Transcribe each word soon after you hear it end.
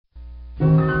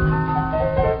Welcome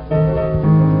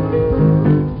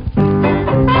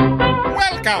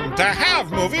to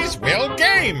Have Movies Will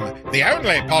Game, the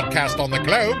only podcast on the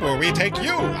globe where we take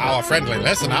you, our friendly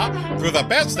listener, through the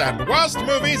best and worst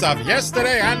movies of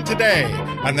yesterday and today,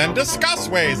 and then discuss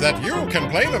ways that you can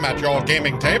play them at your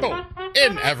gaming table.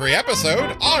 In every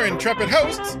episode, our intrepid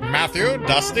hosts, Matthew,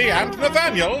 Dusty, and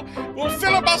Nathanael, will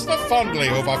filibuster fondly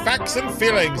over facts and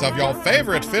feelings of your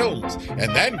favorite films,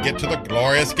 and then get to the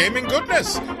glorious gaming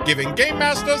goodness, giving game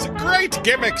masters great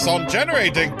gimmicks on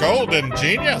generating golden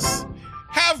genius.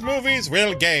 Have Movies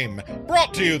Will Game,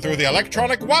 brought to you through the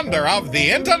electronic wonder of the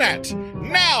internet.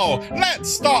 Now, let's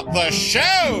start the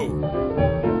show!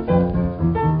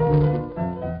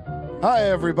 Hi,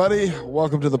 everybody.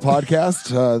 Welcome to the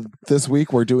podcast. This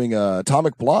week, we're doing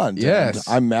Atomic Blonde. Yes.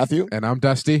 And I'm Matthew. And I'm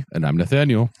Dusty. And I'm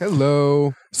Nathanael.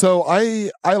 Hello. So I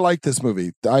like this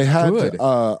movie. I had Good.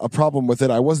 A problem with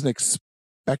it. I wasn't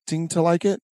expecting to like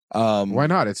it. Why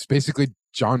not? It's basically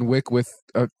John Wick with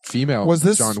a female. Was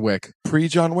this John Wick?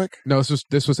 Pre-John Wick? No,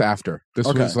 this was after. This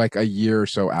Okay. was like a year or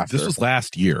so after. This was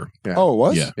last year. Yeah. Oh, it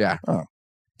was? Yeah. Yeah. Oh.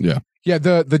 Yeah. Yeah,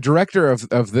 the director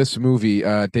of this movie,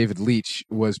 David Leitch,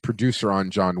 was producer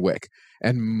on John Wick.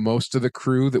 And most of the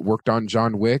crew that worked on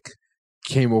John Wick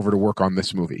came over to work on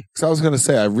this movie. So I was going to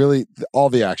say, all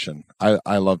the action.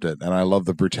 I loved it, and I love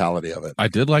the brutality of it. I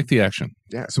did like the action.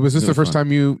 Yeah. So was this the first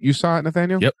time you saw it,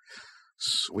 Nathaniel? Yep.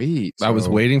 Sweet. I was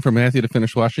waiting for Matthew to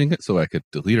finish watching it so I could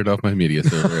delete it off my media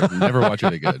server and never watch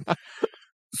it again.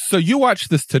 So you watched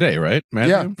this today, right,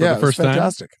 Matthew? Yeah, For the first it's time?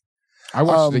 fantastic. I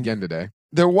watched it again today.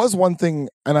 There was one thing,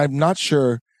 and I'm not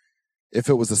sure if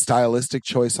it was a stylistic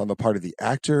choice on the part of the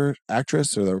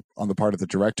actress, or on the part of the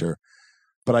director,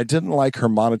 but I didn't like her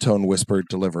monotone whispered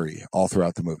delivery all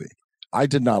throughout the movie. I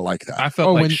did not like that. I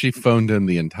felt like she phoned in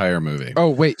the entire movie. Oh,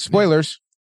 wait. Spoilers.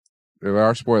 There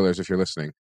are spoilers if you're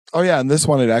listening. Oh, yeah, and this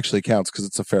one, it actually counts because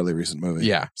it's a fairly recent movie.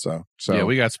 Yeah. So yeah,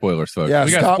 we got spoilers, folks. Yeah,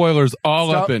 we got spoilers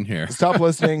all up in here. Stop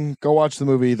listening, go watch the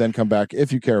movie, then come back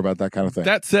if you care about that kind of thing.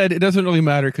 That said, it doesn't really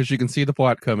matter because you can see the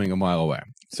plot coming a mile away.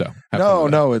 So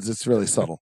no, it's really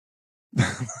subtle.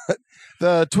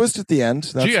 The twist at the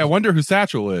end. Gee, I wonder who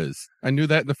Satchel is. I knew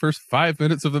that in the first 5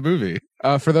 minutes of the movie.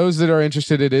 For those that are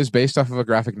interested, it is based off of a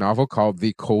graphic novel called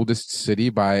The Coldest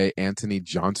City by Anthony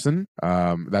Johnson.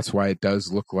 That's why it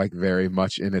does look like very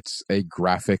much in a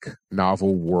graphic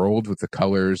novel world with the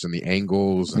colors and the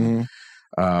angles. And,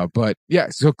 but yeah,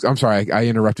 so I'm sorry, I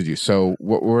interrupted you. So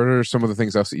what are some of the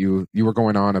things else that you were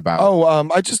going on about?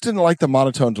 I just didn't like the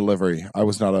monotone delivery. I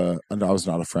was not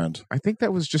a friend. I think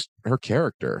that was just her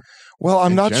character. Well,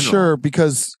 I'm not sure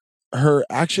because her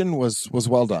action was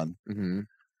well done.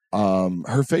 Mm-hmm.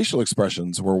 Her facial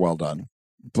expressions were well done,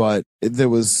 but there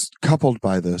was coupled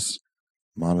by this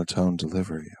monotone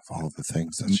delivery of all the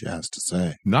things that she has to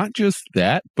say. Not just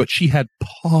that, but she had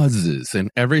pauses in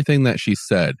everything that she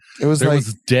said. There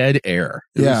was dead air,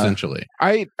 essentially.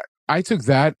 I took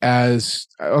that as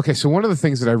okay. So one of the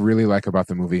things that I really like about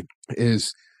the movie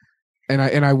is, and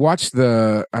I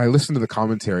listened to the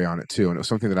commentary on it too, and it was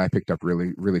something that I picked up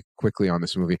really, really quickly on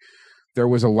this movie. There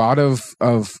was a lot of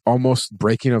almost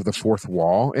breaking of the fourth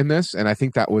wall in this, and I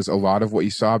think that was a lot of what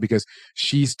you saw because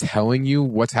she's telling you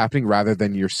what's happening rather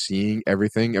than you're seeing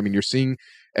everything. I mean, you're seeing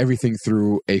everything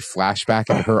through a flashback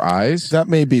in her eyes. That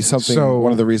may be something.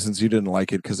 One of the reasons you didn't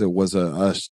like it because it was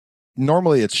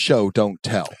normally it's show don't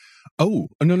tell. Oh,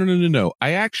 no.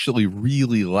 I actually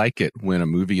really like it when a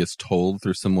movie is told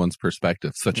through someone's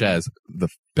perspective, such as the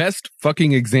best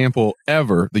fucking example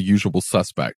ever, The Usual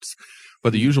Suspects.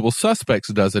 But The Usual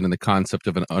Suspects does it in the concept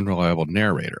of an unreliable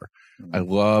narrator. I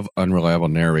love unreliable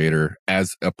narrator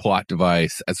as a plot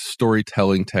device, as a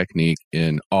storytelling technique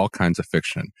in all kinds of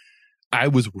fiction. I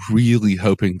was really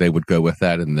hoping they would go with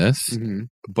that in this,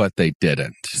 but they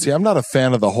didn't. See, I'm not a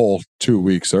fan of the whole 2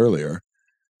 weeks earlier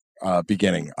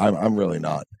beginning. I'm really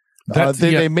not.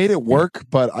 They made it work,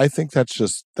 but I think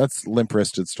that's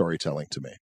limp-wristed storytelling to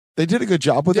me. They did a good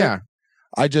job with it.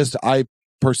 I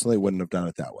personally wouldn't have done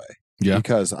it that way. Yeah,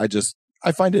 because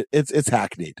I find it's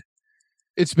hackneyed.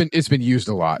 It's been used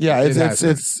a lot. Yeah,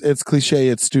 it's cliche.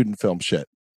 It's student film shit.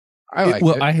 I liked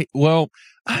it.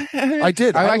 I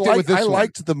did. I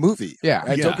liked the movie. Yeah,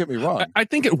 Don't get me wrong. I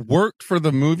think it worked for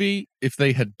the movie if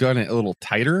they had done it a little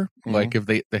tighter, like if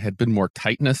they had been more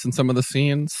tightness in some of the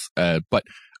scenes. But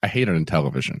I hate it in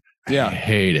television. Yeah, I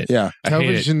hate it. Yeah,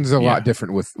 television's a lot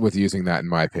different with using that, in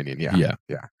my opinion. Yeah.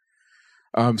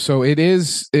 So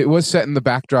it was set in the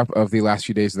backdrop of the last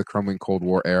few days of the crumbling Cold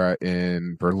War era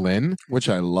in Berlin, which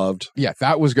I loved. Yeah,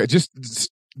 that was great. Just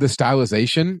the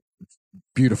stylization,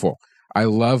 beautiful. I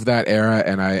love that era,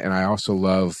 and I also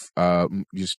love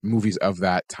just movies of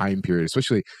that time period,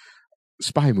 especially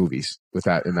spy movies with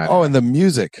that in that. Oh, and the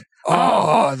music.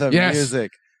 Oh, the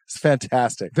music. It's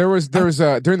fantastic. There was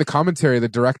during the commentary, the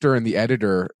director and the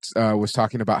editor was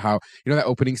talking about how, that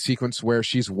opening sequence where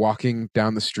she's walking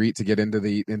down the street to get into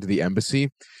the embassy.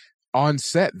 On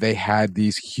set, they had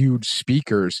these huge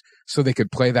speakers so they could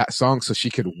play that song so she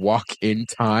could walk in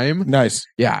time. Nice.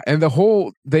 Yeah, and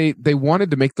they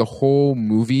wanted to make the whole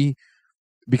movie,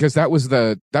 because that was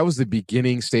the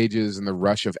beginning stages and the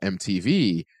rush of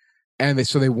MTV, and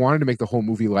they wanted to make the whole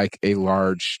movie like a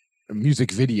large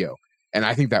music video. And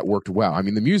I think that worked well. I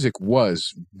mean, the music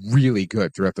was really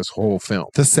good throughout this whole film.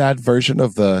 The sad version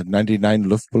of the 99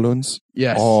 Luftballons.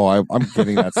 Yes. Oh, I'm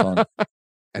giving that song.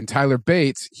 And Tyler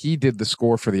Bates, he did the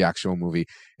score for the actual movie,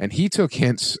 and he took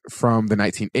hints from the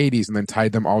 1980s and then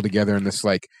tied them all together in this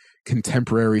like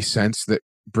contemporary sense that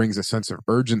brings a sense of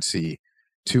urgency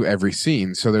to every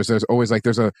scene. So there's always like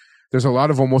there's a lot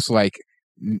of almost like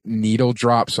needle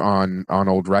drops on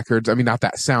old records. I mean, not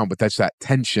that sound, but that's that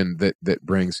tension that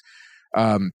brings.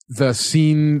 The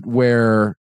scene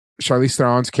where Charlize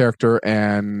Theron's character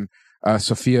and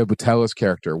Sofia Boutella's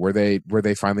character, where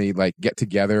they finally like get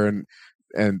together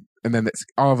and then it's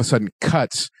all of a sudden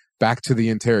cuts back to the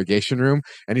interrogation room,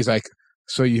 and he's like,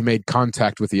 "So you made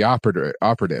contact with the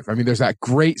operative." I mean, there's that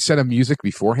great set of music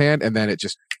beforehand, and then it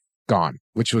just gone,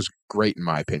 which was great in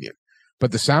my opinion.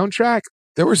 But the soundtrack,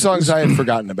 there were songs I had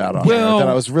forgotten about on there that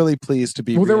I was really pleased to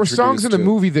be. Well, there were songs in the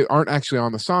movie that aren't actually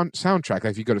on the soundtrack.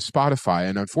 Like if you go to Spotify,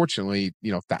 and unfortunately,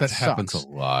 that happens a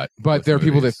lot. But there are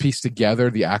people that piece together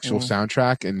the actual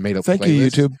soundtrack and made a Thank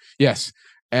playlist. you, YouTube. Yes.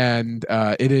 And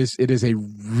it is a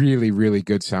really, really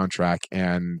good soundtrack,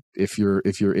 and if you're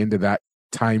into that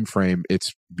time frame,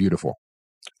 it's beautiful.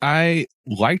 I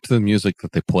liked the music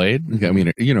that they played. Mm-hmm. I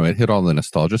mean, it hit all the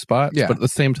nostalgia spots, but at the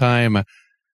same time, I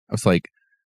was like,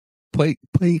 play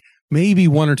maybe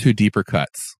one or two deeper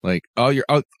cuts. Like,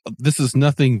 this is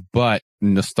nothing but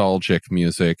nostalgic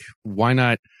music. Why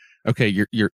not? Okay,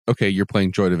 you're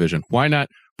playing Joy Division. Why not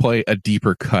play a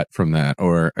deeper cut from that?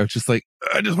 Or I was just like,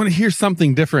 I just want to hear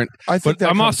something different. I think but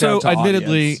I'm also,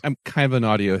 admittedly, I'm kind of an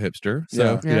audio hipster.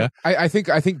 So yeah. I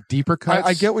think deeper cuts.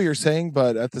 I get what you're saying,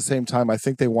 but at the same time, I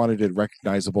think they wanted it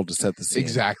recognizable to set the scene.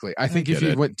 Exactly. I think if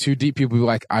you went too deep, people would be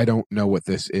like, I don't know what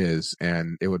this is,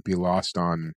 and it would be lost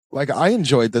on. Like, I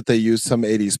enjoyed that they used some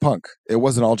 80s punk. It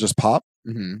wasn't all just pop.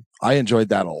 Mm-hmm. I enjoyed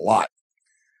that a lot.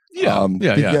 Yeah.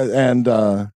 And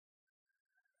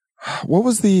what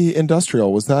was the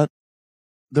industrial? Was that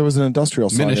there was an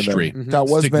industrial song Ministry. in there? That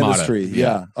was Stigmata. Ministry.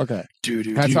 Yeah. Okay.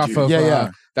 That's off of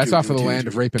that's off of The Land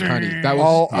of Rape and Honey. That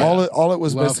was all it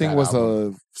was missing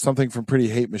was something from Pretty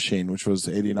Hate Machine, which was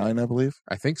 89, I believe.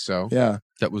 I think so. Yeah.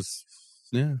 That was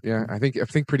Yeah, I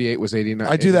think Pretty 8 was 89.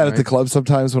 I do that at the club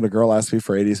sometimes when a girl asks me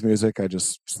for 80s music. I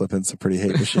just slip in some Pretty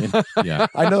Hate Machine. Yeah.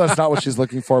 I know that's not what she's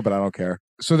looking for, but I don't care.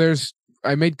 So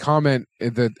I made comment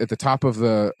at the top of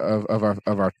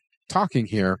our talking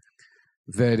here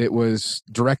that it was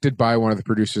directed by one of the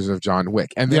producers of John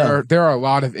Wick, and there are a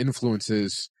lot of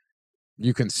influences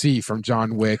you can see from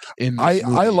John Wick in this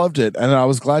movie. I loved it, and I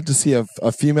was glad to see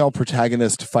a female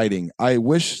protagonist fighting. I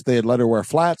wish they had let her wear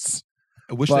flats.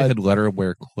 I wish they had let her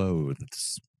wear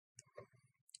clothes.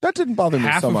 That didn't bother me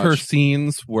Half so of much. her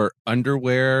scenes were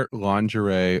underwear,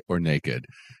 lingerie, or naked.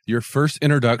 Your first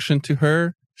introduction to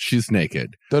her, she's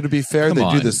naked. Though to be fair, they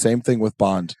do the same thing with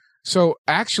Bond. So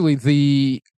actually,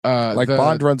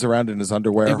 Bond runs around in his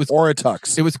underwear or a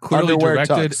tux. It was clearly Underwear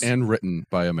directed tux. and written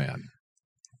by a man.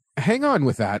 Hang on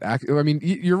with that. I mean,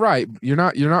 you're right. You're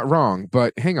not wrong.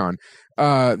 But hang on.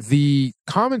 The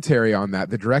commentary on that,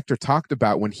 the director talked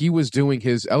about when he was doing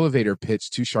his elevator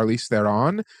pitch to Charlize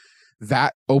Theron.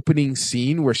 That opening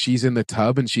scene where she's in the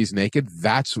tub and she's naked,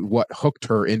 that's what hooked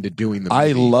her into doing the movie.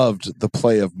 I loved the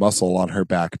play of muscle on her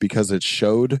back because it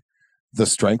showed the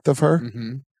strength of her.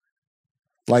 Mm-hmm.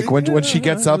 Like when she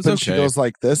gets up and she goes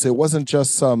like this, it wasn't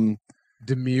just some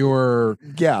demure.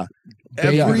 Yeah.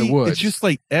 In the woods. It's just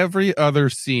like every other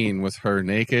scene was her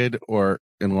naked or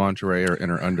in lingerie or in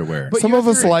her underwear. But some of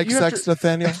us like sex,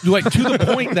 Nathanael. Like to the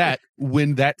point that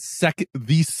when the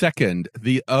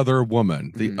other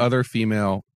woman, the other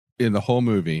female in the whole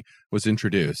movie was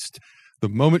introduced, the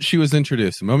moment she was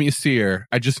introduced, the moment you see her,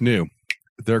 I just knew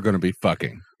they're going to be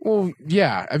fucking. Well,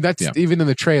 yeah, that's even in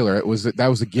the trailer. That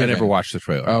was a given. I never watched the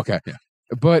trailer. Okay,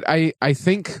 but I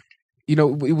think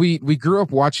we grew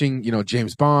up watching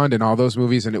James Bond and all those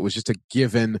movies, and it was just a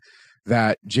given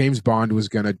that James Bond was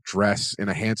going to dress in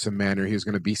a handsome manner. He was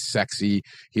going to be sexy.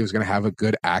 He was going to have a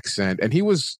good accent, and he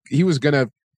was going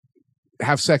to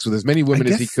have sex with as many women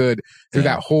as he could through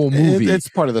that whole movie. It's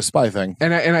part of the spy thing.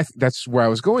 And I that's where I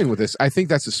was going with this. I think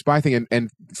that's a spy thing, and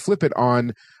flip it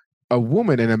on a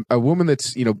woman, and a woman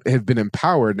that's, have been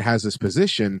empowered and has this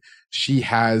position. She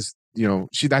has,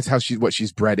 that's how what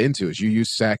she's bred into, is you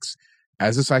use sex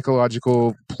as a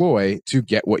psychological ploy to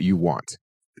get what you want.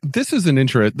 This is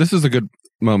a good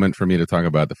moment for me to talk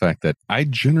about the fact that I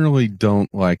generally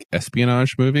don't like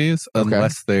espionage movies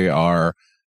unless they are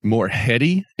more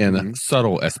heady and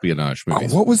subtle espionage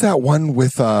movies. What was that one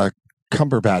with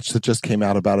Cumberbatch that just came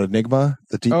out about Enigma,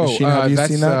 the Deep Machine? Have you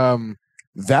seen that?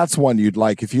 That's one you'd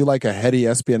like. If you like a heady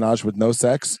espionage with no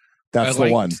sex, that's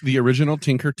the one. The original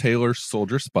Tinker Tailor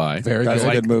Soldier Spy. That's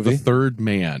a good movie. The Third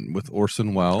Man with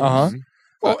Orson Welles. Uh-huh.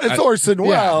 Well, it's Orson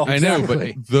Welles. I know,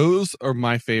 but those are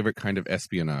my favorite kind of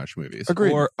espionage movies.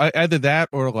 Agreed. Or either that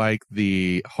or like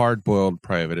the hard-boiled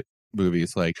private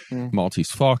movies like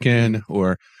Maltese Falcon,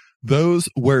 or those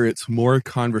where it's more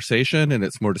conversation and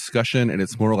it's more discussion and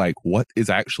it's more like what is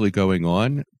actually going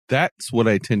on. That's what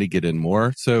I tend to get in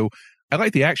more. So I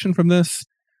like the action from this.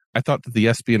 I thought that the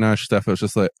espionage stuff was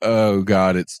just like, oh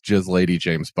God, it's just Lady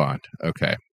James Bond.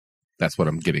 Okay. That's what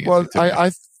I'm getting well, into.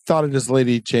 I thought it is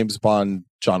Lady James Bond,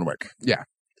 John Wick. Yeah.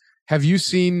 Have you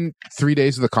seen 3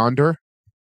 Days of the Condor?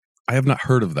 I have not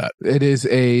heard of that. It is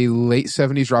a late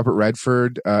 70s Robert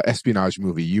Redford espionage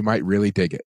movie. You might really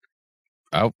dig it.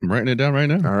 I'm writing it down right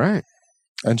now. All right.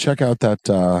 And check out that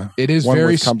it is one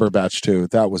very with Cumberbatch too.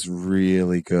 That was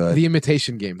really good. The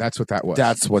Imitation Game. That's what that was.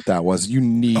 That's what that was. You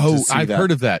need to see I've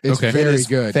heard of that. It's very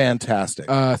good. Fantastic.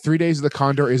 3 Days of the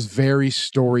Condor is very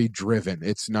story driven.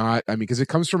 It's not, because it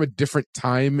comes from a different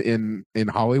time in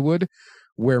Hollywood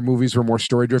where movies were more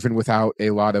story driven without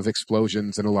a lot of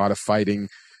explosions and a lot of fighting.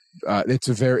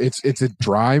 It's a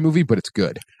dry movie, but it's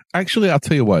good. Actually, I'll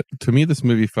tell you what. To me, this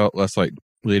movie felt less like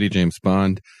Lady James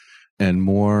Bond and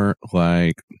more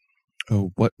like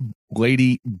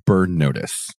Lady Burn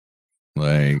Notice.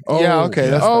 Like,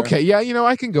 okay. Okay, yeah,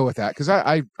 I can go with that because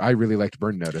I really liked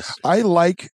Burn Notice. I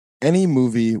like any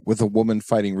movie with a woman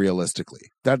fighting realistically.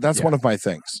 That's one of my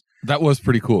things. That was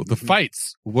pretty cool. The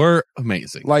fights were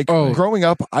amazing. Like growing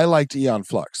up, I liked Aeon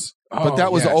Flux. But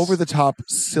that was over the top,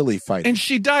 silly fighting. And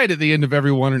she died at the end of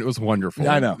every one, and it was wonderful.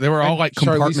 I know. They were all like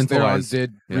compartmentalized.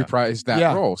 Did reprise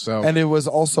that role. So, and it was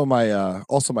also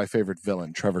my favorite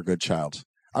villain, Trevor Goodchild.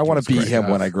 I want to be him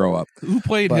when I grow up. Who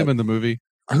played him in the movie?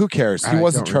 Who cares? He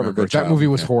wasn't Trevor Goodchild. That movie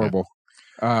was horrible.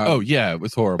 It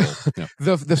was horrible. Yeah.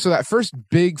 So that first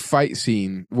big fight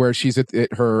scene where she's at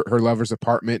her lover's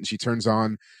apartment and she turns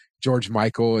on George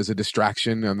Michael as a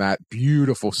distraction on that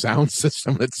beautiful sound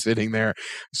system that's sitting there.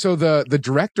 So the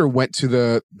director went to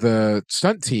the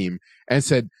stunt team and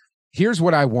said, here's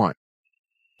what I want.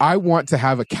 I want to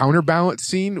have a counterbalance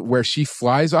scene where she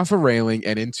flies off a railing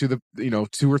and into the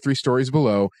 2 or 3 stories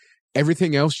below.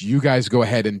 Everything else you guys go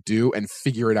ahead and do and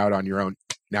figure it out on your own.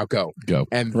 Now go.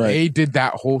 And they did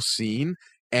that whole scene,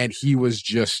 and he was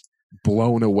just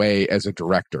blown away as a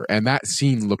director. And that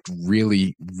scene looked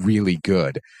really, really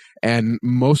good. And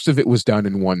most of it was done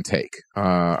in one take,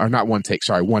 or not one take.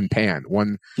 Sorry, one pan,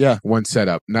 one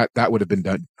setup. That would have been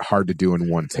done hard to do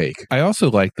in one take. I also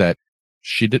like that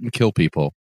she didn't kill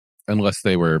people unless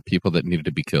they were people that needed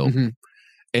to be killed. Mm-hmm.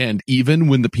 And even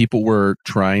when the people were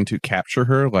trying to capture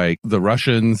her, like the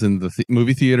Russians in the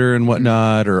movie theater and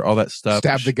whatnot, or all that stuff.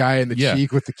 Stab the guy in the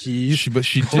cheek with the keys. But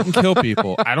she didn't kill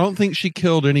people. I don't think she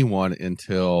killed anyone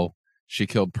until she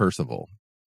killed Percival.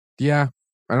 Yeah.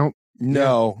 I don't.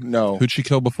 No. Who'd she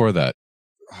kill before that?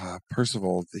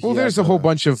 Percival. Well, there's a whole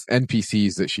bunch of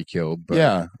NPCs that she killed.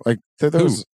 But like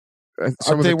those.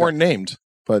 They weren't named,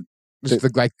 but just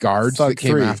the guards that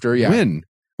came after. Yeah. When?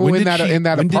 Well, in that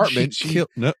apartment,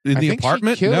 the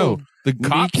apartment. No, the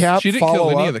cops. She didn't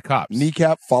kill any of the cops.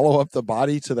 Kneecap, follow up the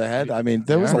body to the head. I mean,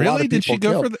 there was a lot of people Did she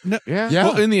go killed. for the? No, yeah.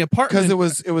 Well, in the apartment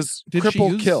because it was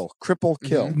cripple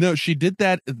kill. No, she did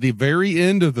that at the very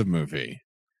end of the movie.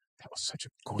 That was such a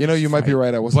gorgeous you might be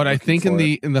right. I wasn't. But I think in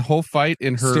the whole fight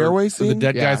in her stairway scene, the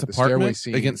dead guy's apartment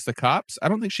against the cops, I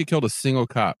don't think she killed a single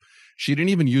cop. She didn't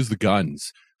even use the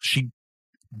guns. She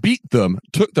beat them,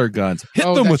 took their guns, hit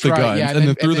them with the guns, and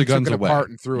then threw the guns away. Apart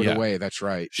and threw it away. That's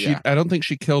right. I don't think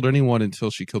she killed anyone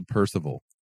until she killed Percival.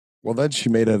 Well, then she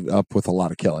made it up with a lot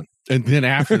of killing. And then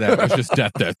after that, it was just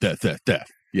death.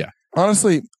 Yeah.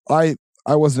 Honestly, I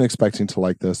wasn't expecting to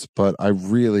like this, but I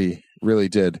really, really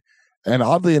did. And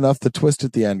oddly enough, the twist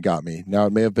at the end got me. Now,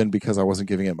 it may have been because I wasn't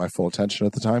giving it my full attention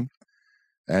at the time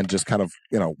and just kind of,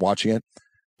 watching it.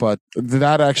 But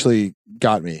that actually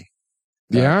got me.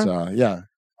 Yeah.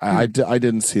 I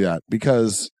didn't see that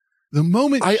because the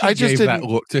moment I just gave that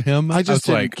look to him, I just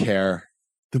didn't care.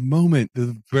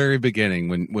 the very beginning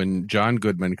when John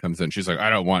Goodman comes in, she's like, I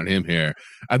don't want him here.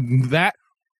 That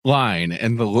line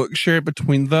and the look shared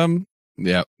between them,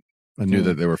 yeah, I knew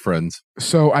that they were friends.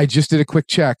 So I just did a quick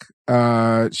check.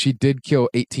 She did kill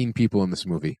 18 people in this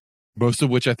movie. Most of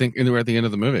which I think were at the end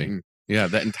of the movie. Mm-hmm. Yeah,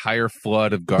 that entire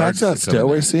flood of guards. Back to that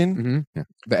stairway scene. Mm-hmm. Yeah.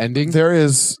 The ending. There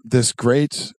is this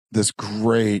great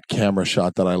camera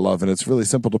shot that I love, and it's really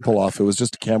simple to pull off. It was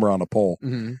just a camera on a pole.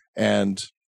 Mm-hmm. And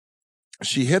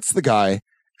she hits the guy,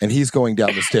 and he's going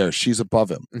down the stairs. She's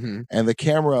above him. Mm-hmm. And the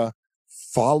camera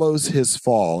follows his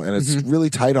fall, and it's really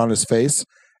tight on his face.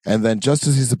 And then just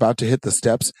as he's about to hit the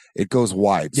steps, it goes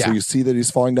wide. Yeah. So you see that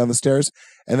he's falling down the stairs,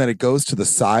 and then it goes to the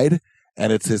side,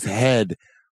 and it's his head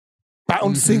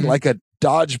bouncing like a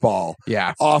dodgeball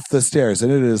off the stairs.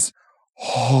 And it is,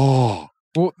 well,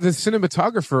 the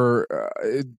cinematographer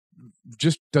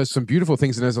just does some beautiful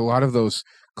things and has a lot of those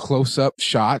close-up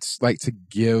shots, like to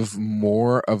give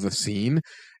more of the scene.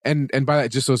 And by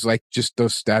that, just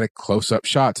those static close-up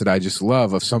shots that I just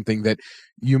love of something that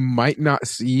you might not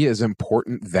see as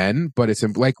important then, but it's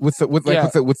like with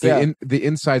the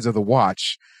insides of the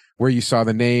watch, where you saw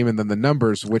the name and then the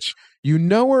numbers, which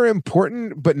are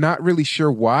important, but not really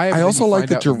sure why. I also like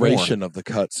the duration of the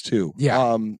cuts too.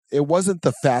 Yeah. It wasn't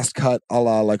the fast cut a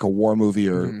la like a war movie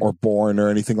or Bourne or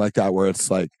anything like that, where it's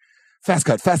like fast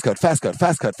cut,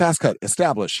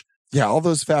 establish. Yeah, all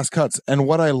those fast cuts. And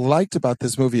what I liked about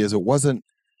this movie is it wasn't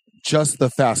just the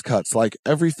fast cuts. Like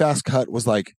every fast cut was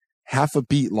like half a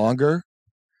beat longer,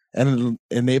 and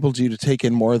it enabled you to take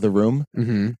in more of the room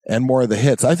and more of the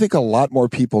hits. I think a lot more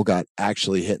people got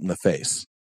actually hit in the face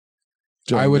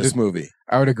during this movie.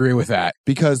 I would agree with that,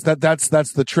 because that's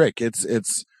the trick.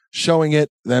 It's showing it,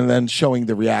 then showing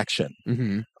the reaction.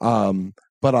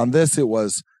 But on this, it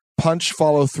was punch,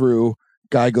 follow through,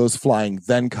 guy goes flying,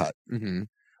 then cut,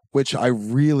 which I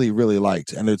really, really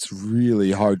liked, and it's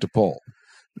really hard to pull.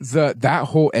 That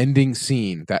whole ending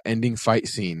scene, that ending fight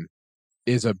scene,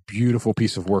 is a beautiful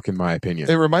piece of work in my opinion.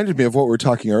 It reminded me of what we were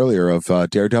talking earlier of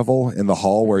Daredevil in the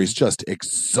hall, where he's just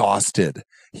exhausted.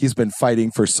 He's been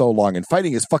fighting for so long, and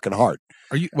fighting is fucking hard.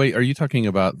 Are you talking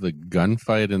about the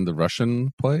gunfight in the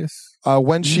Russian place?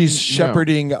 When she's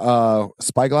shepherding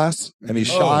Spyglass and he's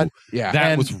shot. Yeah.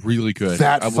 That was really good.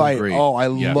 That fight. I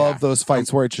love those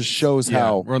fights where it just shows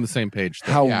how we're on the same page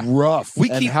there. How rough we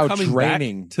and keep how coming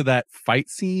draining back to that fight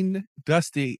scene.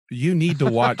 Dusty, you need to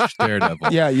watch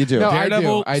Daredevil. Yeah, you do. No,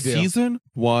 Daredevil I do. season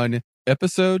 1,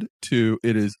 episode 2.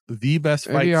 It is the best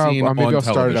fight scene on maybe I'll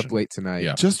television. start it up late tonight.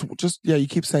 Yeah. Just you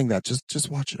keep saying that. Just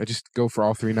watch it. I just go for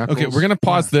all 3 knuckles. Okay, we're gonna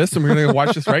pause this and we're gonna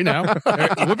watch this right now. All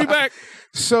right, we'll be back.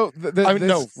 So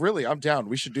no, really, I'm down.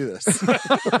 We should do this.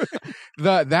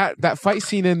 that fight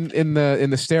scene in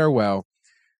the stairwell,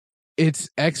 it's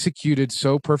executed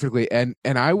so perfectly, and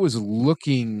I was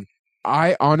looking.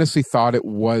 I honestly thought it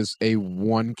was a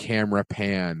one camera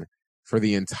pan for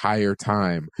the entire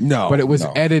time. No, but it was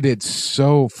edited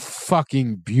so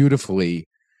fucking beautifully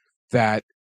that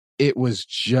it was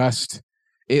just.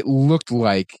 It looked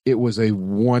like it was a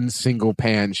one single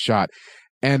pan shot.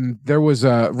 And there was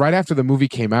right after the movie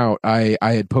came out, I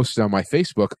had posted on my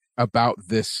Facebook about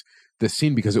this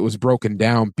scene, because it was broken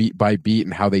down beat by beat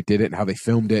and how they did it and how they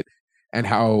filmed it and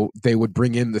how they would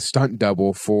bring in the stunt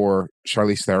double for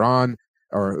Charlize Theron,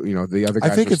 or the other guy. I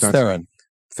think it's Theron.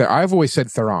 I've always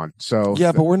said Theron. So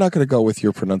yeah, but we're not going to go with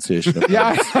your pronunciation. Of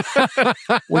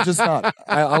we're just not.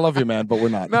 I love you, man, but we're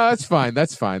not. No, that's fine.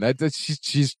 That's fine.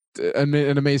 She's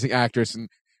an amazing actress, and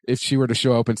if she were to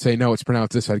show up and say no, it's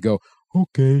pronounced this, I'd go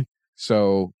okay.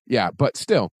 So yeah, but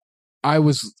still, I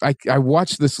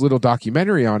watched this little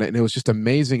documentary on it, and it was just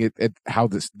amazing at how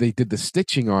they did the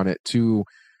stitching on it to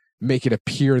make it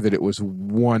appear that it was a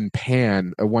one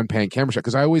pan camera shot.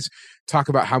 Because I always talk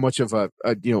about how much of a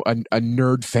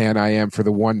nerd fan I am for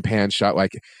the one pan shot,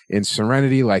 like in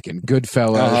Serenity, like in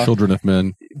Goodfellas. Children of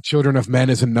Men. Children of Men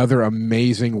is another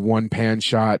amazing one pan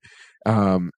shot.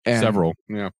 And several,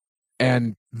 yeah.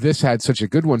 And this had such a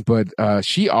good one, but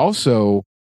she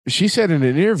said in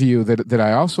an interview that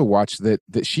I also watched that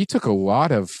she took a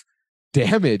lot of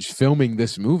damage filming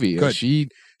this movie. Good.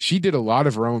 She did a lot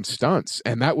of her own stunts,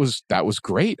 and that was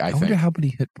great. I think. Wonder how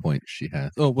many hit points she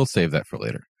has. Oh, we'll save that for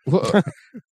later. Well,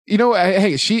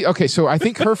 hey, so I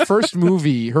think her first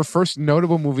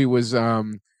notable movie was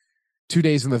 2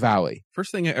 Days in the Valley.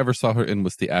 First thing I ever saw her in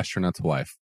was The Astronaut's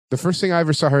Wife. The first thing I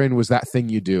ever saw her in was That Thing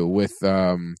You Do with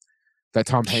that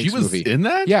Tom Hanks movie. She was in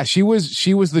that? Yeah, she was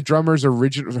the drummer's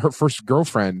her first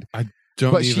girlfriend.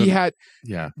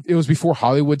 It was before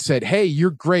Hollywood said, "Hey,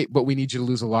 you're great, but we need you to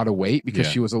lose a lot of weight," because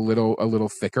she was a little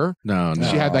thicker. No.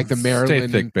 She had like the Marilyn.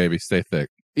 Stay thick, baby. Stay thick.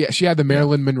 Yeah, she had the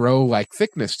Marilyn Monroe like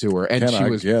thickness to her, and she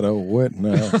was get a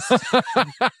witness.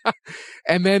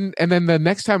 and then the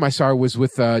next time I saw her was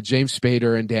with James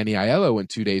Spader and Danny Aiello in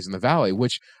 2 Days in the Valley,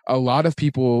 which a lot of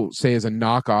people say is a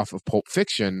knockoff of Pulp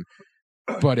Fiction,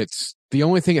 but it's the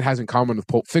only thing it has in common with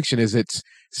Pulp Fiction is it's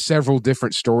several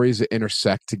different stories that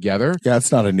intersect together. Yeah,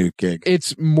 it's not a new gig.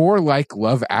 It's more like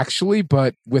Love Actually,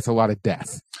 but with a lot of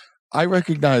death. I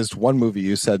recognized one movie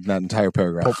you said in that entire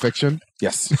paragraph. Pulp Fiction?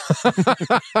 Yes.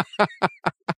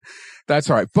 That's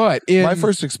all right. But my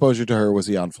first exposure to her was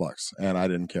Aeon Flux, and I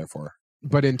didn't care for her.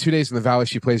 But in 2 Days in the Valley,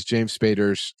 she plays James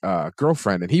Spader's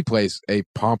girlfriend, and he plays a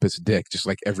pompous dick, just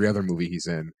like every other movie he's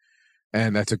in.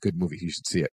 And that's a good movie. You should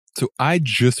see it. So I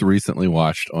just recently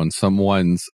watched on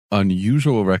someone's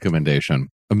unusual recommendation,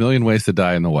 A Million Ways to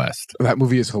Die in the West. That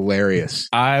movie is hilarious.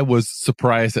 I was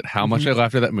surprised at how much I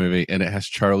laughed at that movie, and it has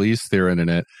Charlize Theron in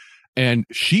it, and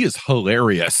she is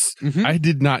hilarious. I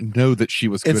did not know that she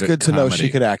was good at It's good to comedy. know she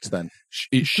could act then.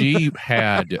 She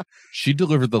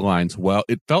delivered the lines well.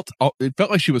 It felt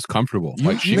like she was comfortable.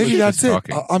 Like she maybe was that's just it.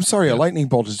 talking. I'm sorry, a lightning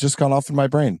bolt has just gone off in my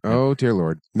brain. Oh, dear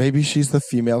Lord. Maybe she's the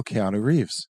female Keanu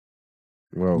Reeves.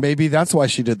 Well, maybe that's why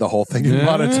she did the whole thing in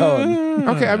monotone.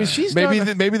 Okay, I mean, she's maybe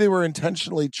they were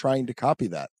intentionally trying to copy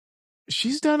that.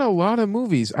 She's done a lot of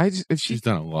movies. She's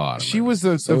done a lot. She was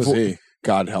So was he.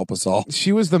 God help us all.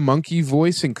 She was the monkey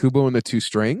voice in Kubo and the Two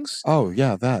Strings. Oh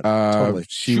yeah, that totally.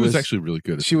 She was actually really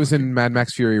good. She was in Mad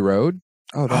Max Fury Road.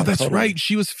 Oh, that's totally right.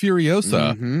 She was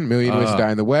Furiosa. Million Ways to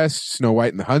Die in the West. Snow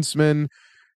White and the Huntsman.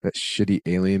 That shitty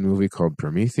alien movie called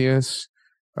Prometheus.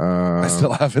 I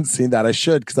still haven't seen that. I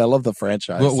should because I love the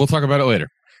franchise. We'll talk about it later.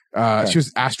 Okay. She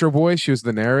was Astro Boy. She was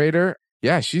the narrator.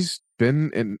 Yeah, she's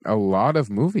been in a lot of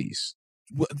movies.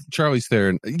 Charlize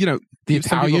Theron, The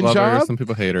Italian Job. Job. Some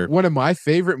people hate her. One of my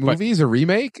favorite movies, a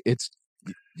remake.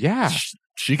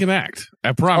 She can act.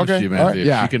 I promise you, Matthew. Right.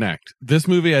 Yeah. She can act. This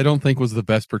movie, I don't think was the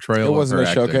best portrayal. It wasn't of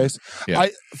her a showcase. Yeah.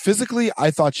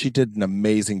 I thought she did an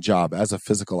amazing job as a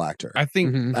physical actor. I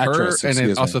think Actress, and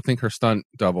I also think her stunt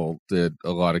double did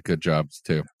a lot of good jobs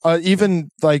too. Even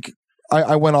like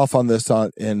I went off on this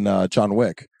in John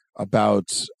Wick about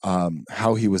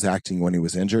how he was acting when he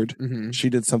was injured. She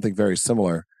did something very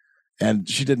similar, and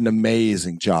she did an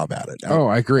amazing job at it. Oh,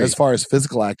 I agree. As far as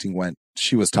physical acting went,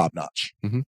 she was top notch.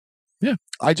 Yeah.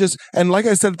 And like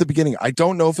I said at the beginning, I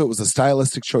don't know if it was a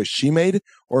stylistic choice she made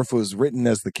or if it was written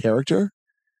as the character,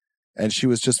 and she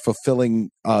was just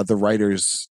fulfilling what the writer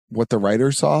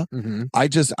saw. I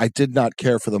did not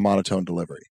care for the monotone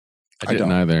delivery. I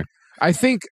didn't either. I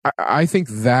think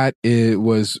that it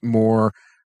was more.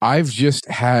 I've just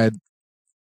had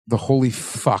the holy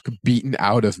fuck beaten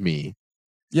out of me.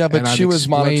 Yeah, but she was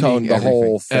monotone the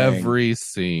whole thing. Every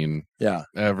scene. Yeah.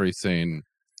 Every scene.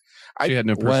 She had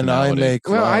no When personality.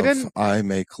 I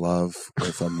make love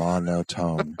with a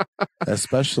monotone,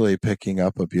 especially picking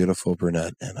up a beautiful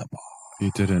brunette in a bar.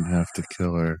 You didn't have to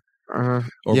kill her. Uh,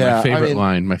 Or my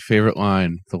favorite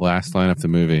line, the last line of the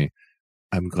movie.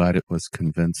 I'm glad it was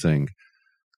convincing.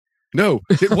 No,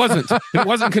 it wasn't. It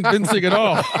wasn't convincing at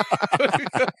all.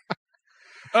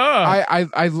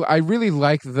 I really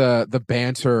like the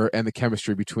banter and the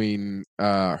chemistry between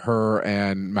her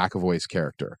and McAvoy's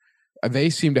character.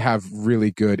 They seem to have really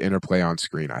good interplay on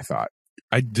screen, I thought.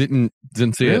 I didn't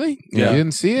see it. Really? Yeah. You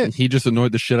didn't see it? He just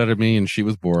annoyed the shit out of me, and she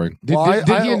was boring. Did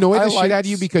he annoy the shit out of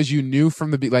you because you knew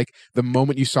from the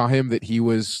moment you saw him that he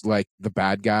was like the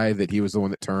bad guy, that he was the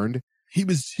one that turned? I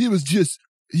was just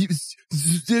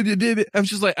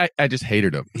like, I just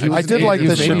hated him. I did like the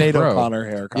Sinead O'Connor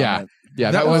hair comment.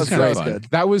 Yeah, that was very fun. good.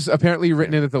 That was apparently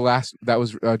written in at the last. That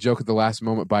was a joke at the last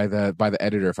moment by the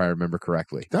editor, if I remember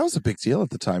correctly. That was a big deal at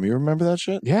the time. You remember that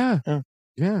shit? Yeah. A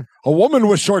woman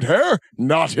with short hair,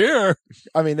 not here.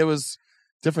 I mean, it was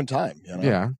different time. You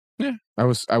know? Yeah. I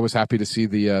was happy to see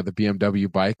the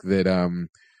BMW bike that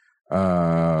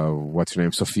what's her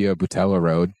name, Sophia Boutella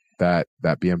rode, that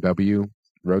BMW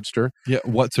Roadster. Yeah,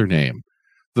 what's her name?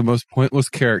 The most pointless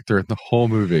character in the whole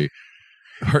movie.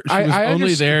 She was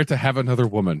only there to have another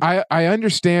woman. I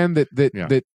understand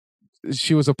that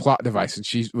she was a plot device and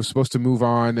she was supposed to move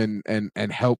on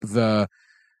and help the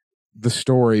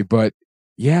story, but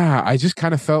yeah, I just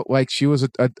kind of felt like she was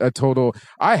a total,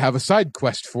 I have a side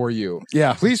quest for you.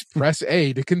 Yeah. Please press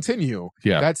A to continue.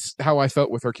 Yeah. That's how I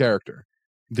felt with her character.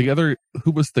 The other,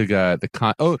 who was the guy?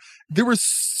 There was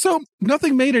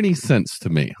nothing made any sense to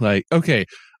me. Like, okay,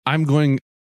 I'm going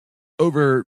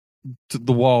over to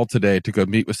the wall today to go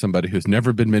meet with somebody who's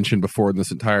never been mentioned before in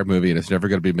this entire movie and is never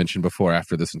going to be mentioned before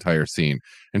after this entire scene.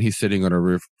 And he's sitting on a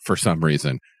roof for some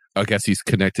reason. I guess he's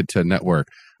connected to a network.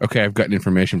 Okay, I've gotten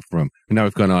information from him. And now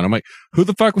we've gone on. I'm like, who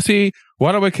the fuck was he?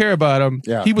 Why do I care about him?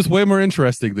 Yeah. He was way more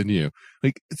interesting than you.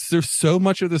 Like, there's so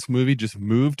much of this movie just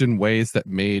moved in ways that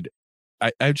made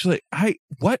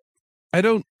what? I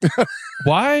don't.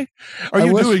 Why are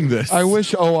you doing this? I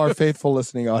wish, our faithful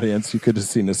listening audience, you could have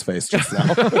seen his face just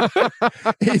now.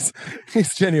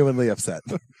 he's genuinely upset.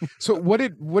 So what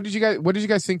did you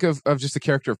guys think of just the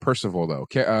character of Percival though?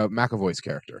 McAvoy's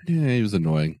character. Yeah, he was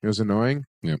annoying. It was annoying.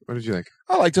 Yeah. What did you think?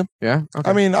 I liked him. Yeah. Okay.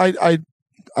 I mean, I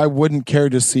wouldn't care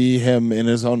to see him in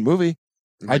his own movie.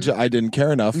 Mm-hmm. I didn't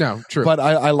care enough. No, true. But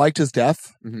I liked his death.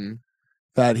 Mm-hmm.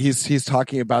 That he's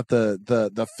talking about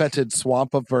the fetid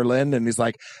swamp of Berlin, and he's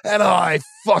like, and I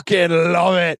fucking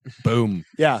love it. Boom.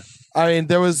 Yeah, I mean,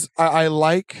 there was I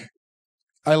like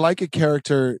a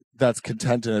character that's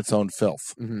content in its own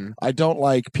filth. Mm-hmm. I don't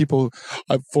like people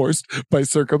I'm forced by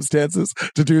circumstances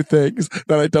to do things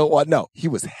that I don't want. No, he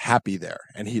was happy there,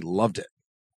 and he loved it,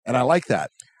 and I like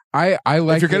that. I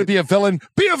like. If you're going to be a villain,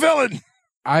 be a villain.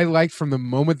 I liked from the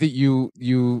moment that you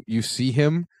see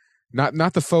him.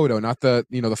 Not the photo, not the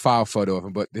the file photo of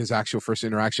him, but his actual first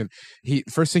interaction.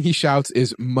 First thing he shouts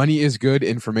is "Money is good,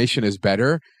 information is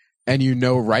better," and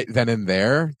right then and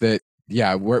there that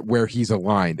where he's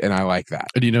aligned, and I like that.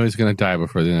 And he's going to die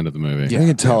before the end of the movie. Yeah. You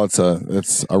can tell it's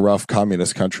a rough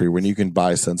communist country when you can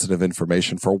buy sensitive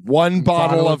information for one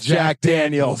bottle of Jack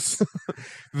Daniels.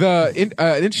 An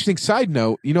interesting side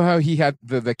note, you know how he had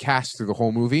the cast through the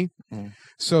whole movie. Mm.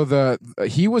 So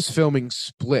he was filming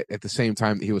Split at the same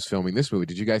time that he was filming this movie.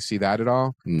 Did you guys see that at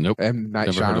all? Nope. M. Night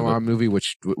Shyamalan movie,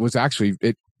 which was actually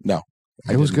No,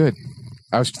 it was good.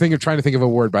 I was trying to think of a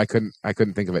word, but I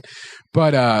couldn't think of it.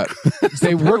 But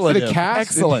they worked for the cast.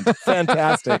 Excellent,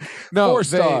 fantastic. No, 4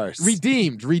 stars.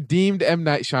 Redeemed M.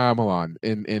 Night Shyamalan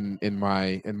in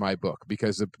my book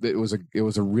because it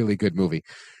was a really good movie.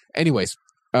 Anyways.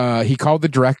 He called the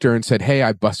director and said, "Hey,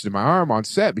 I busted my arm on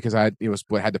set because I had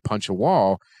to punch a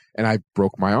wall and I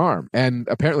broke my arm." And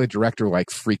apparently, the director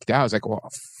freaked out. I was like, "Well,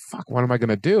 fuck, what am I going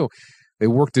to do?" They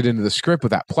worked it into the script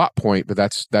with that plot point, but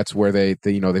that's where they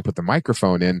put the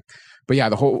microphone in. But yeah,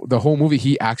 the whole movie,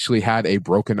 he actually had a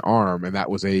broken arm, and that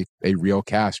was a real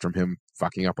cast from him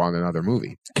fucking up on another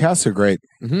movie. Casts are great.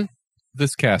 Mm-hmm.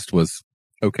 This cast was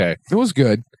okay. It was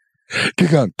good.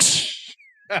 Kick-on.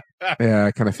 Yeah,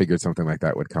 I kind of figured something like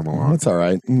that would come along. That's all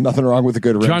right. Nothing wrong with a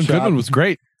good rim John shot. Goodman was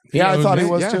great. Yeah, I thought he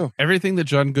was too. Everything that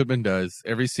John Goodman does,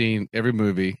 every scene, every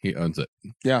movie, he owns it.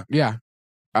 Yeah.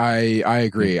 I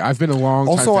agree. I've been a long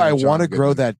time. Also, I want to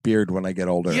grow that beard when I get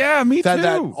older. Yeah, me too.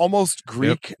 That almost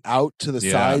Greek out to the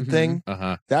side thing.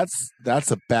 Uh-huh. That's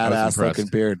a badass looking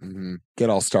beard. Mm-hmm. Get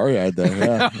all starry eyed there.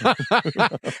 Yeah.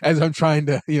 As I'm trying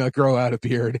to grow out a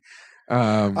beard.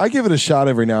 I give it a shot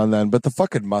every now and then, but the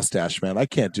fucking mustache, man, I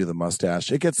can't do the mustache.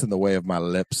 It gets in the way of my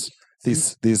lips.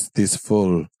 These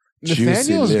full, Nathaniel's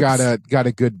juicy lips. got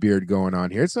a good beard going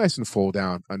on here. It's nice and full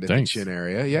down under the chin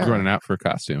area. Yeah, I'm running out for a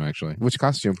costume actually. Which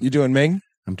costume? You doing Ming?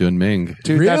 I'm doing Ming.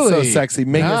 Dude, really? That's so sexy.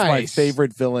 Ming nice. is my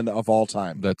favorite villain of all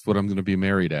time. That's what I'm going to be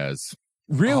married as.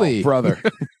 Really, brother.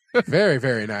 Very,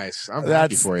 very nice. I'm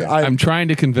happy for you. I'm trying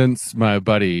to convince my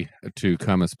buddy to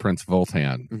come as Prince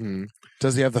Voltan. Mm-hmm.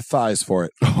 Does he have the thighs for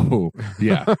it? Oh,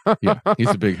 yeah. He's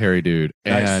a big hairy dude.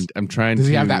 Nice. And I'm trying Does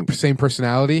to... he have that same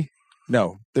personality?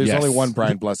 No. There's only one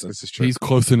Brian Blessed. This is true. He's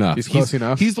close enough. He's close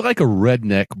enough. He's like a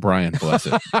redneck Brian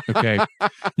Blessed. Okay.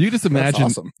 You just imagine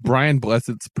awesome. Brian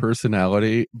Blessed's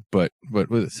personality, but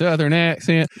with a southern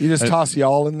accent. You just toss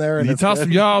y'all in there. And you toss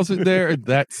some y'alls in there.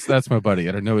 That's my buddy.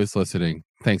 I don't know he's listening.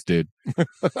 Thanks, dude.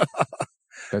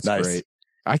 That's nice. Great.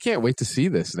 I can't wait to see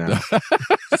this now.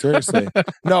 Seriously.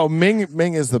 No,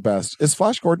 Ming is the best. Is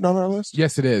Flash Gordon on our list?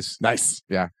 Yes, it is. Nice.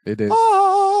 Yeah, it is.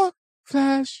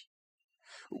 Flash.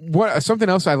 Something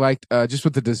else I liked, just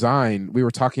with the design, we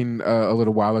were talking a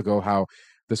little while ago how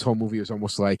this whole movie was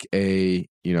almost like a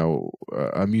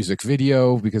music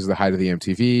video because of the height of the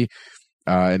MTV.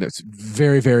 And it's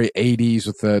very, very 80s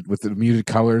with the muted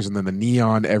colors and then the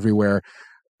neon everywhere.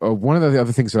 One of the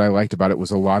other things that I liked about it was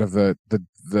a lot of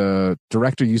the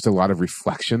director used a lot of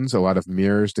reflections, a lot of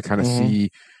mirrors to kind of see,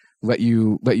 let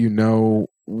you know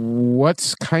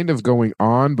what's kind of going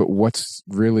on, but what's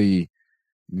really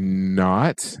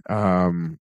not. I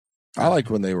liked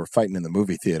when they were fighting in the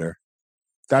movie theater.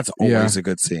 That's always a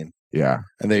good scene. Yeah.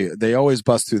 And they always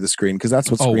bust through the screen because that's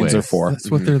what screens are for.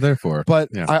 That's what they're there for. But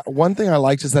one thing I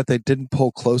liked is that they didn't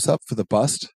pull close up for the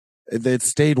bust. It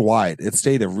stayed wide. It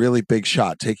stayed a really big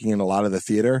shot, taking in a lot of the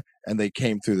theater, and they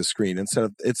came through the screen instead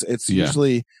of it's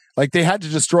usually like they had to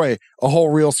destroy a whole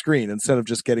real screen instead of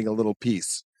just getting a little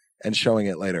piece and showing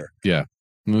it later. Yeah,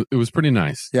 it was pretty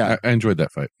nice. Yeah, I enjoyed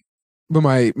that fight.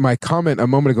 But my comment a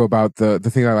moment ago about the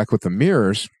thing I like with the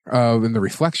mirrors and the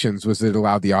reflections was that it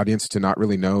allowed the audience to not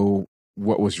really know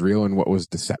what was real and what was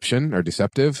deception or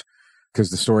deceptive, because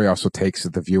the story also takes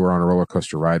the viewer on a roller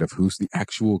coaster ride of who's the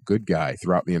actual good guy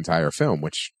throughout the entire film,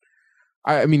 which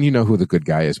I mean, you know who the good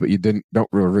guy is, but you don't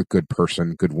really good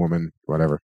person, good woman,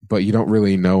 whatever. But you don't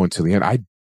really know until the end.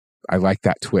 I like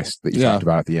that twist that you talked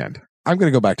about at the end. I'm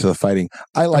going to go back to the fighting.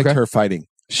 I liked her fighting.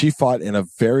 She fought in a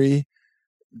very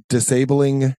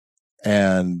disabling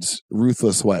and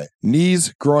ruthless way.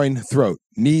 Knees, groin, throat.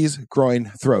 Knees,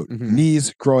 groin, throat.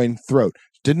 Knees, groin, throat.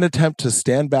 Didn't attempt to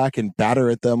stand back and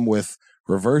batter at them with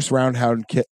reverse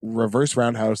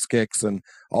roundhouse kicks and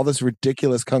all this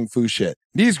ridiculous kung fu shit.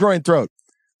 Knees, groin, throat.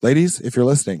 Ladies, if you're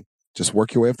listening, just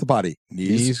work your way up the body.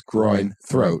 Knees, groin,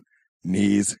 throat.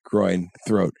 Knees, groin,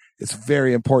 throat. It's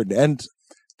very important. And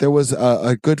there was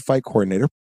a good fight coordinator,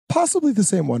 possibly the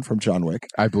same one from John Wick.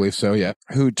 I believe so, yeah.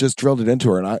 Who just drilled it into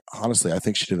her. And I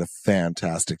think she did a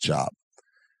fantastic job.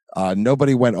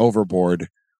 Nobody went overboard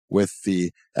with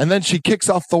and then she kicks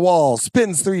off the wall,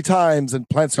 spins 3 times, and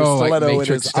plants her stiletto in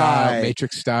his eye.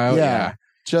 Matrix style, yeah.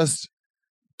 Just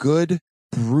good,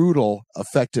 brutal,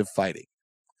 effective fighting.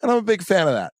 And I'm a big fan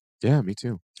of that. Yeah, me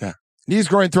too. Yeah. Knees,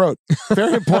 groin, throat.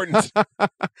 Very important.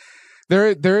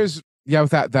 There is, with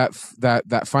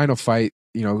that final fight,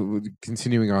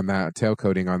 continuing on that,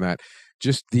 tailcoating on that,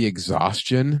 just the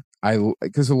exhaustion.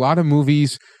 Because a lot of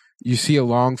movies, you see a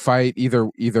long fight, either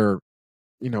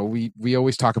we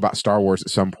always talk about Star Wars at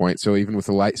some point. So even with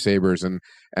the lightsabers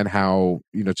and how,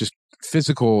 just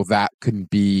physical that can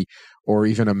be, or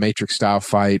even a Matrix style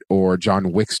fight or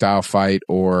John Wick style fight,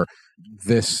 or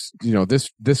this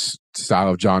style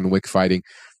of John Wick fighting.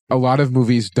 A lot of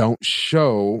movies don't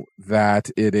show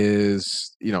that it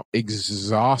is,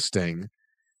 exhausting.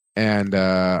 And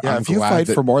if you fight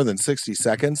for more than 60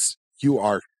 seconds, you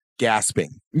are gasping.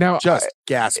 Now,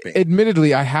 gasping.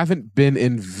 Admittedly, I haven't been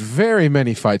in very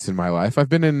many fights in my life. I've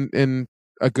been in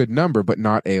a good number, but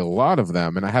not a lot of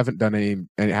them. And I haven't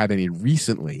had any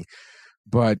recently.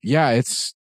 But yeah,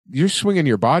 you're swinging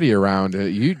your body around.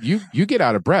 You get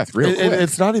out of breath real quick.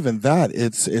 It's not even that.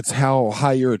 It's how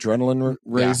high your adrenaline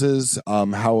raises,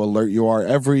 how alert you are.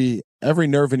 Every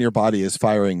nerve in your body is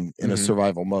firing in a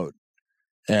survival mode.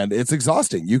 And it's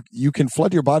exhausting. You can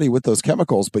flood your body with those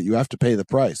chemicals, but you have to pay the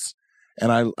price.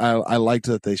 And I liked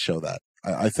that they show that.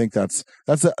 I think that's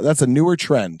a newer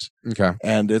trend. Okay.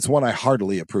 And it's one I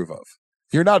heartily approve of.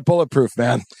 You're not bulletproof,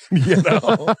 man.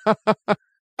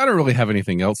 I don't really have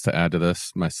anything else to add to this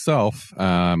myself.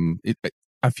 I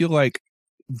feel like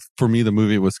for me, the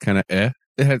movie was kind of It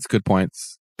had its good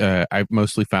points. I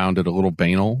mostly found it a little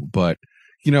banal, but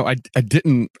I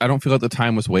don't feel like the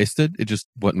time was wasted. It just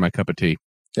wasn't my cup of tea.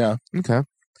 Yeah. Okay.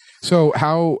 So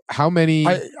how many?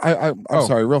 I'm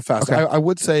sorry, real fast. Okay. I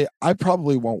would say I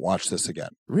probably won't watch this again.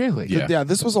 Really? Yeah.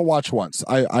 This was a watch once.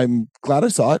 I'm glad I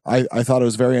saw it. I thought it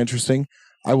was very interesting.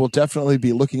 I will definitely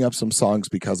be looking up some songs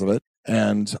because of it.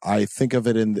 And I think of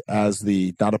it as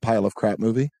the not a pile of crap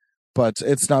movie, but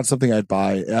it's not something I'd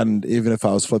buy. And even if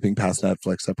I was flipping past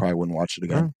Netflix, I probably wouldn't watch it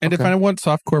again. And if I want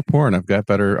softcore porn, I've got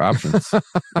better options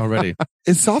already.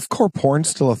 Is softcore porn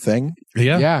still a thing?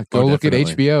 Yeah. Yeah. Go look at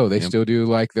HBO. They still do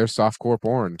like their softcore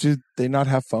porn. Do they not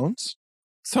have phones?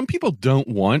 Some people don't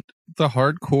want the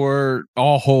hardcore,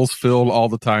 all holes filled all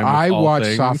the time. I watch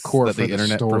that softcore for the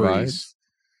internet stories. Provides.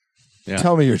 Yeah.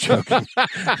 Tell me you're joking.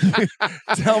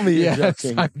 Tell me you're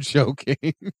joking. I'm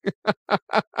joking.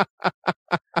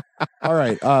 All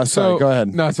right. Sorry, go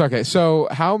ahead. No, it's okay. So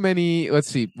how many, let's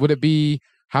see, would it be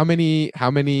how many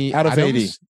out of atoms? 80?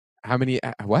 How many,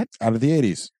 what? Out of the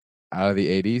 80s. Out of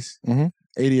the 80s? Mm-hmm.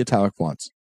 80 atomic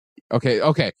blondes.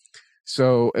 Okay.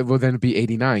 So it will then be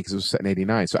 89 because it was set in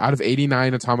 89. So out of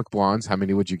 89 atomic blondes, how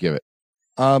many would you give it?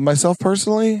 Myself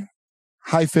personally,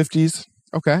 high 50s.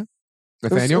 Okay.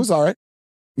 Nathanael? It was all right.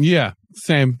 Yeah,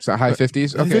 same. So high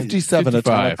 50s? Okay. 57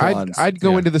 atomic blondes. I'd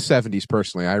go into the 70s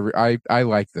personally. I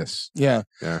like this. Yeah.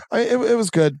 It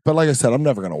was good, but like I said, I'm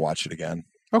never going to watch it again.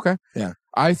 Okay. Yeah.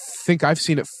 I think I've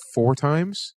seen it 4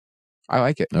 times. I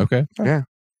like it. Okay. Yeah.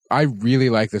 I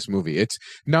really like this movie. It's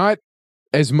not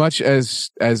as much as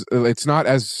it's not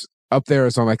as up there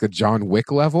as on like a John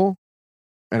Wick level,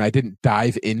 and I didn't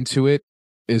dive into it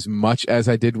as much as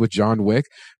I did with John Wick,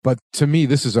 but to me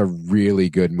this is a really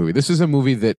good movie. This is a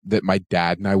movie that my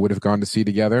dad and I would have gone to see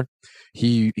together.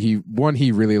 He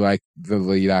really liked the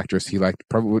lead actress. He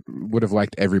probably would have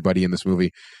liked everybody in this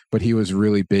movie, but he was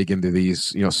really big into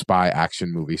these spy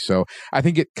action movies. So I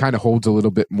think it kind of holds a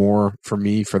little bit more for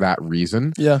me for that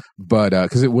reason. Yeah, but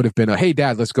because it would have been hey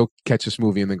Dad, let's go catch this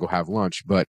movie and then go have lunch.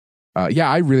 But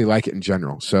I really like it in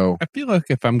general. So I feel like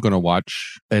if I'm going to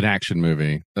watch an action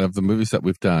movie, of the movies that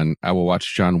we've done, I will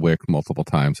watch John Wick multiple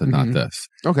times and not this.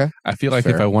 Okay. I feel like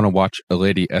Fair. if I want to watch a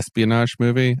lady espionage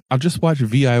movie, I'll just watch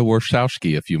V.I.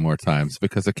 Warshawski a few more times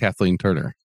because of Kathleen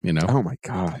Turner, Oh my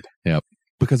God. Yep.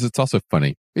 Because it's also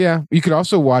funny. Yeah. You could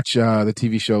also watch the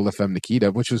TV show La Femme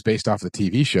Nikita, which was based off the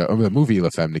TV show, the movie La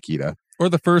Femme Nikita. Or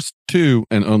the first two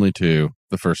and only two,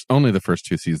 only the first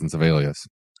two seasons of Alias.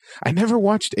 I never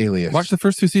watched Alias. Watch the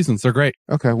first two seasons. They're great.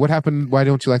 Okay. What happened? Why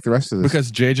don't you like the rest of this?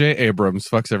 Because J.J. Abrams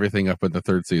fucks everything up in the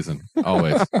third season.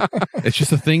 Always. It's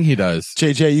just a thing he does.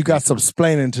 JJ, you got some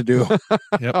splaining to do.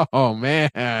 Yep. Oh,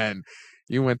 man.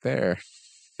 You went there.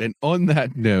 And on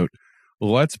that note,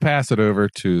 let's pass it over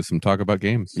to some talk about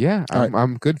games. Yeah,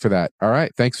 I'm good for that. All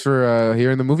right. Thanks for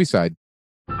hearing the movie side.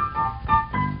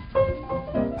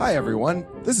 Hi, everyone.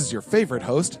 This is your favorite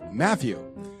host, Matthew.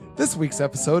 This week's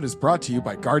episode is brought to you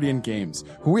by Guardian Games,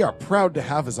 who we are proud to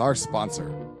have as our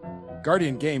sponsor.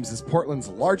 Guardian Games is Portland's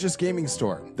largest gaming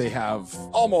store. They have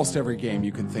almost every game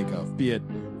you can think of, be it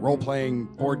role-playing,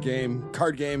 board game,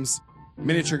 card games,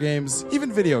 miniature games,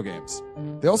 even video games.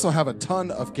 They also have a ton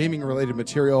of gaming-related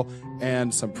material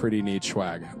and some pretty neat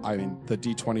swag. I mean, the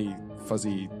D20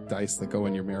 fuzzy dice that go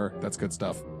in your mirror, that's good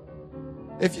stuff.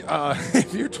 If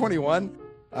you're 21,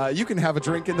 you can have a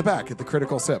drink in the back at the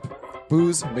Critical Sip.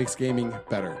 Booze makes gaming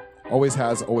better. Always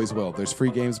has, always will. There's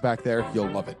free games back there. You'll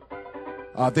love it.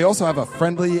 They also have a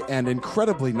friendly and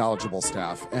incredibly knowledgeable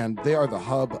staff, and they are the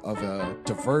hub of a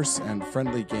diverse and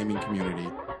friendly gaming community.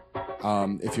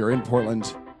 If you're in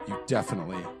Portland, you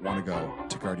definitely want to go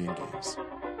to Guardian Games.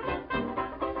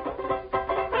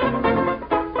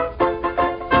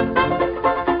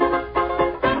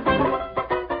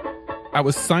 I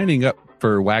was signing up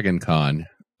for WagonCon,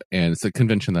 and it's a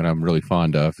convention that I'm really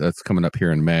fond of. That's coming up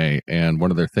here in May. And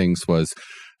one of their things was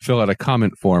fill out a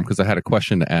comment form because I had a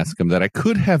question to ask them that I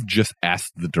could have just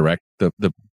asked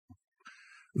the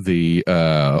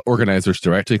organizers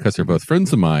directly because they're both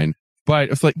friends of mine. But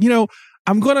it's like,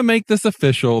 I'm going to make this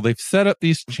official. They've set up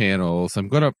these channels. I'm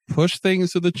going to push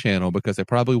things to the channel because I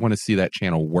probably want to see that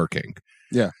channel working.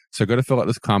 Yeah. So go to fill out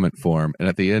this comment form. And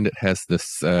at the end, it has this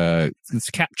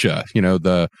CAPTCHA,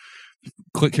 the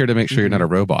click here to make sure you're not a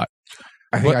robot.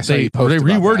 I think I saw you post they about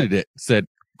reworded that. it, said,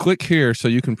 click here so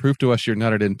you can prove to us you're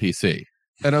not an NPC.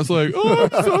 And I was like, oh,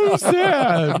 I'm so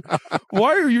sad.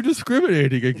 Why are you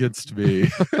discriminating against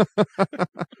me?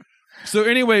 So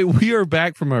anyway, we are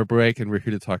back from our break, and we're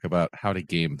here to talk about how to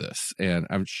game this. And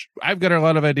I've got a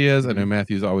lot of ideas. I know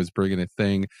Matthew's always bringing a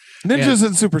thing. Ninjas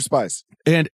and super spies.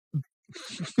 And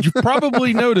you've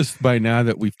probably noticed by now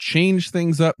that we've changed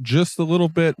things up just a little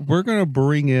bit. We're going to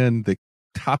bring in the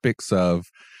topics of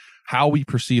how we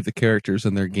perceive the characters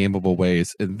and their gameable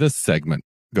ways in this segment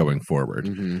going forward.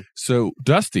 Mm-hmm. So,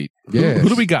 Dusty, who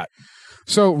do we got?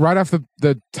 So right off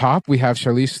the top, we have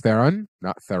Charlize Theron,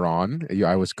 not Theron.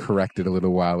 I was corrected a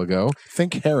little while ago.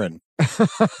 Think heron.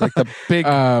 Like the big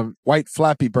white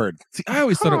flappy bird. See, I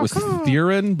always thought it was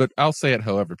Theron, but I'll say it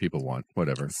however people want.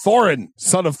 Whatever. Thorin,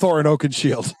 son of Thorin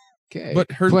Oakenshield. Okay.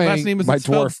 But her last name is my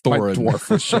dwarf. Thorin. My dwarf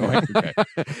was showing. Okay.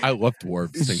 I love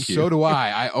dwarves. Thank you. So do I.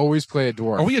 I always play a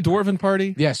dwarf. Are we a dwarven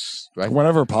party? Yes.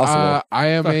 Whenever possible. I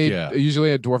am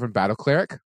usually a dwarven battle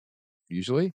cleric.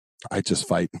 Usually. I just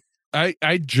fight.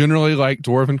 I generally like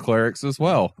dwarven clerics as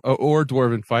well, or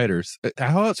dwarven fighters.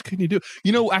 How else can you do?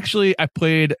 Actually, I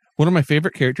played one of my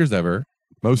favorite characters ever.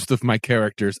 Most of my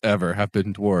characters ever have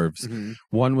been dwarves. Mm-hmm.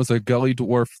 One was a gully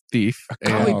dwarf thief.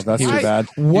 That's too bad.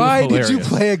 Why did you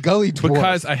play a gully dwarf?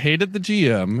 Because I hated the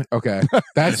GM. Okay,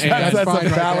 that's a fine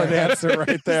valid answer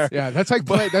right there. Yeah, that's like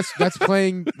that's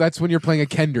playing. That's when you're playing a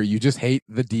Kender. You just hate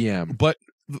the DM. But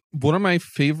one of my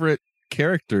favorite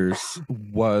characters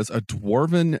was a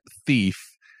dwarven thief,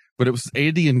 but it was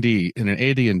AD&D in an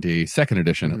AD&D second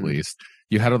edition. At least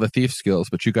you had all the thief skills,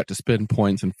 but you got to spend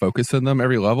points and focus in them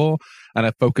every level, and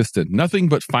I focused in nothing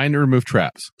but find and remove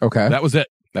traps. Okay, that was it.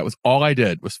 That was all I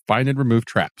did, was find and remove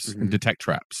traps and detect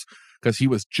traps, because he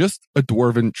was just a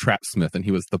dwarven trapsmith, and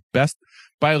he was the best.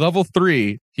 By level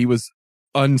 3 he was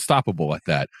unstoppable at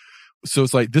that. So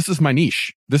it's like, this is my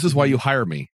niche. This is why you hire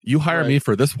me. You hire me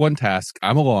for this one task.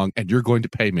 I'm along, and you're going to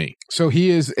pay me. So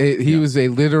he was a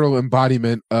literal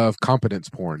embodiment of competence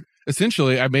porn.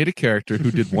 Essentially, I made a character who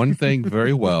did one thing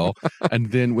very well,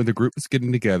 and then when the group was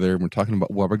getting together and we're talking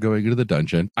about what we're going into the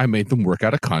dungeon, I made them work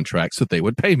out a contract so they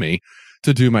would pay me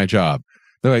to do my job.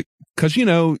 They're like, because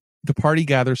the party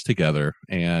gathers together,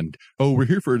 and we're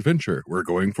here for adventure. We're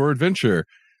going for adventure.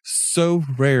 So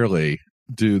rarely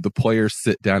do the players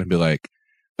sit down and be like,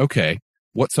 okay,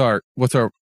 what's our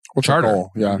What's charter. our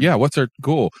goal? Yeah. What's our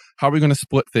goal? How are we going to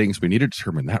split things? We need to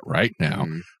determine that right now.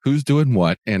 Who's doing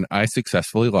what? And I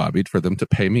successfully lobbied for them to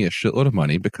pay me a shitload of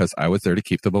money because I was there to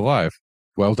keep them alive.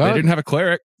 Well done. They didn't have a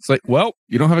cleric. It's like, well,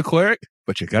 you don't have a cleric,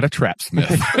 but you got a trap smith.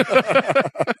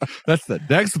 That's the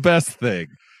next best thing.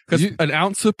 Because an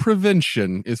ounce of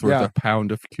prevention is worth a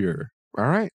pound of cure. All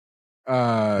right.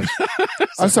 I'm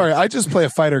sorry. I just play a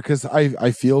fighter because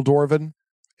I feel dwarven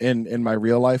in my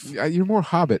real life. You're more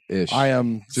hobbit-ish. I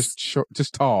am just short,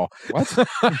 just tall. What?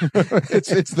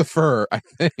 it's the fur, I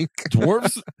think.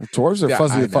 Dwarves are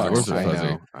fuzzy as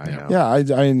fuck. I know. Yeah,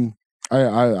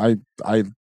 I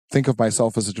think of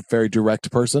myself as a very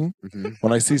direct person.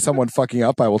 When I see someone fucking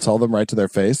up, I will tell them right to their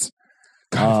face.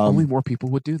 God, if only more people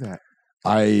would do that.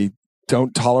 I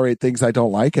don't tolerate things I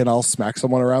don't like, and I'll smack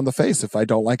someone around the face if I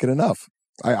don't like it enough.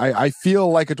 I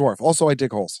feel like a dwarf. Also, I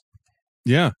dig holes.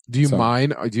 Yeah. Do you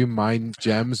mine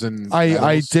gems and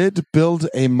I did build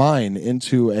a mine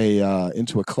into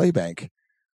a clay bank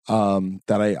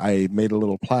that I made a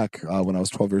little plaque when I was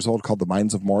 12 years old called the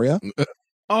Mines of Moria.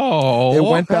 It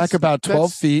went back about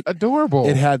 12 feet. Adorable.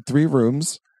 It had 3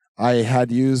 rooms. I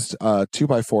had used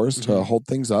 2x4s to hold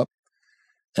things up,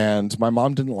 and my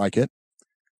mom didn't like it.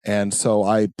 And so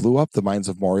I blew up the Mines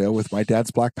of Moria with my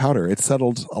dad's black powder. It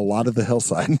settled a lot of the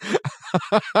hillside.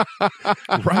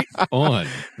 Right on.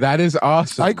 That is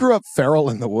awesome. I grew up feral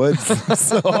in the woods.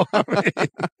 So,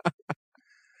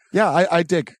 I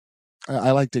dig.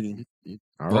 I like digging.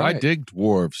 I dig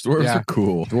dwarves. Dwarves are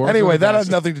cool. Anyway, that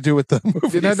has nothing to do with the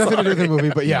movie. It had nothing to do with the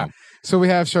movie, but yeah. So we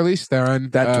have Charlize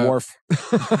Theron. That dwarf.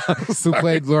 who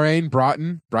played Lorraine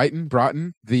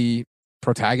Broughton, the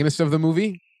protagonist of the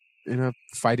movie in a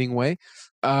fighting way.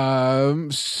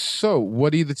 So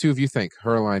what do the two of you think?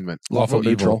 Her alignment? Lawful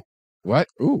neutral. What?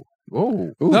 Ooh.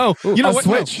 Oh. No. You know what?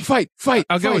 Switch. No. Fight.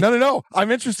 I'll go. No. I'm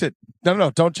interested.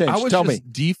 No. Don't change. I was Tell just me.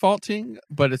 defaulting,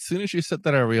 but as soon as you said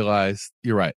that, I realized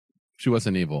you're right. She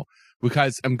wasn't evil.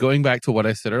 Because I'm going back to what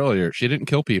I said earlier. She didn't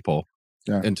kill people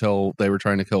until they were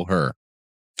trying to kill her.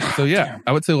 So yeah,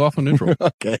 I would say lawful neutral.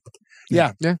 Okay.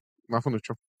 Yeah. Lawful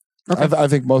neutral. Okay. I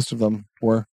think most of them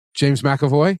were. James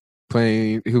McAvoy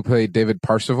who played David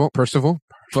Percival.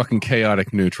 Fucking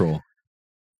chaotic neutral.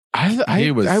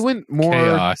 I went more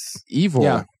chaos. Evil.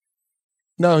 Yeah.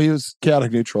 No, he was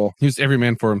chaotic neutral. He was every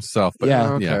man for himself. But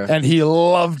okay. And he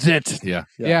loved it.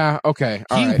 Yeah. Okay.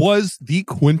 He was the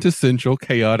quintessential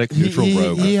chaotic neutral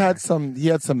rogue. He had some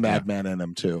madman in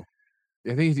him too.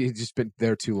 I think he'd just been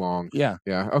there too long. Yeah.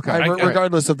 Okay.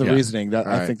 Regardless of the reasoning,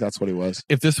 I think that's what he was.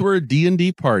 If this were a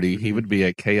D&D party, he would be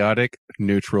a chaotic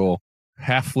neutral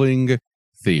halfling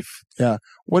thief. Yeah.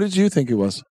 What did you think he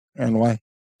was, and why?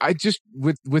 I just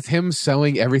with him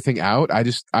selling everything out, I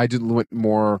did went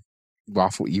more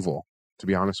lawful evil, to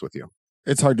be honest with you.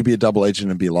 It's hard to be a double agent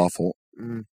and be lawful.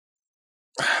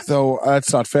 Though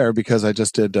that's not fair because I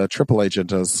just did triple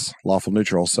agent as lawful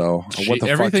neutral. So what the fuck do I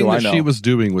know? Everything that she was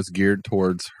doing was geared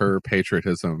towards her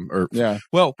patriotism.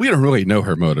 Well, we don't really know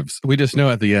her motives. We just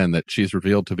know at the end that she's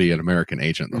revealed to be an American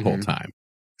agent the whole time.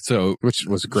 So, which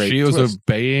was great. She was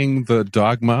obeying the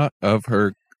dogma of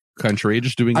her country,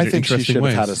 just doing it in interesting ways. I think she should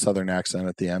have had a southern accent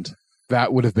at the end.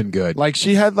 That would have been good. Like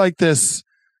she had like this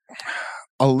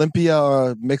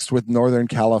Olympia mixed with Northern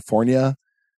California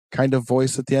kind of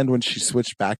voice at the end when she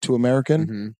switched back to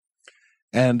American.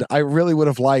 And I really would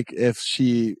have liked if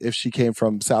she came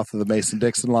from south of the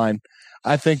Mason-Dixon line.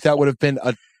 I think that would have been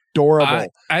adorable.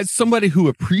 As somebody who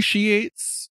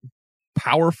appreciates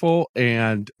powerful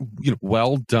and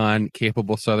well done,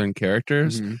 capable Southern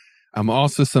characters, I'm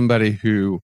also somebody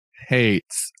who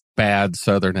hates bad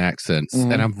Southern accents,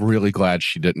 and I'm really glad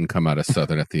she didn't come out as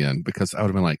Southern at the end because I would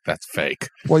have been like, that's fake.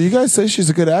 Well, you guys say she's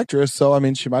a good actress, so I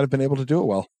mean, she might have been able to do it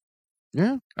well.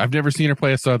 Yeah. I've never seen her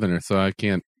play a Southerner, so I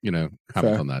can't,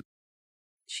 comment on that.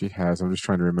 She has. I'm just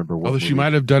trying to remember what. Although she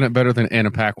might have done it better than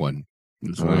Anna Paquin.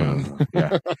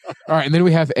 Yeah. All right, and then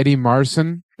we have Eddie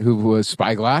Marsan, who was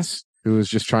Spyglass, who was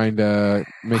just trying to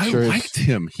make sure liked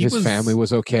him. His family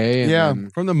was okay. And then,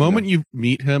 from the moment you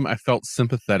meet him, I felt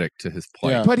sympathetic to his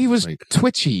plight. Yeah. But he was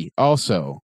twitchy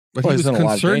also. But he was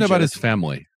concerned about his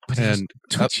family. But and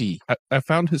twitchy. I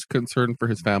found his concern for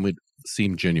his family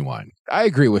seem genuine. I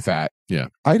agree with that. Yeah.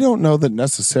 I don't know that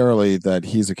necessarily that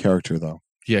he's a character though.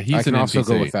 Yeah, he's I can an also NPC.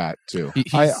 go with that too.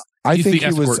 I think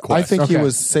he was. I think he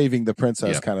was saving the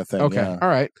princess kind of thing. Okay, all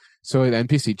right. So an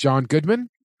NPC, John Goodman,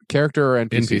 character or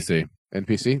NPC?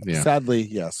 NPC. Yeah. Sadly,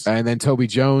 yes. And then Toby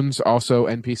Jones, also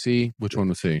NPC. Which one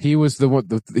was he? He was the one.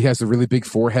 He has the really big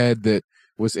forehead that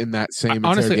was in that same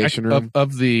interrogation room.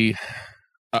 Of the.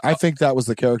 I think that was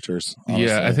the characters. Honestly.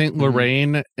 Yeah, I think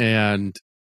Lorraine and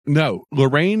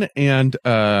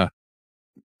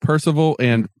Percival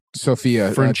and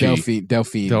Sophia, Frenchie.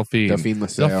 Delphine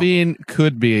Lassalle. Delphine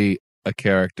could be a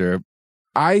character.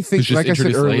 I think, like I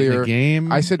said earlier,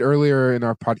 game. I said earlier in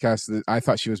our podcast that I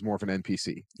thought she was more of an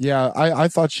NPC. Yeah, I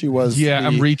thought she was. Yeah,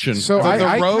 I'm reaching. So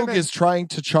the rogue is trying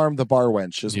to charm the bar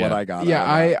wench, is what I got.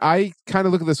 Yeah, I kind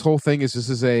of look at this whole thing as this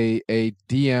is a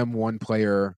DM one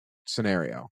player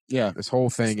scenario. Yeah, this whole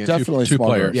thing is definitely two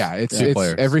players. Yeah, it's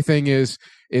players. Everything is.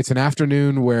 It's an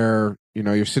afternoon where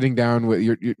you're sitting down with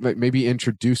you're like maybe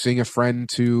introducing a friend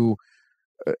to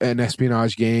an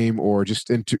espionage game, or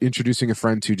just introducing a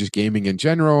friend to just gaming in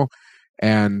general,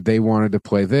 and they wanted to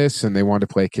play this, and they wanted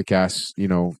to play a kick-ass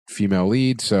female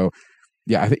lead. So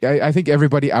yeah, I think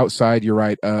everybody outside, you're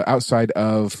right, outside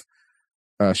of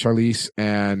Charlize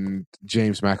and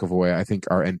James McAvoy, I think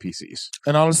are NPCs.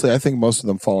 And honestly, I think most of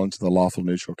them fall into the lawful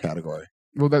neutral category.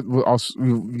 Well, that will also,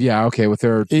 yeah, okay, with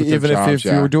their even jobs,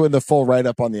 if you were doing the full write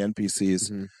up on the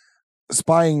NPCs,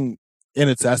 spying in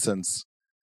its essence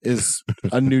is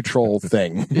a neutral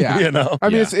thing. Yeah, I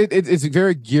mean, it's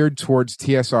very geared towards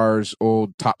TSR's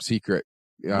old Top Secret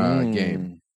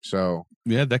game. So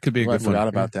yeah, that could be a good one. I forgot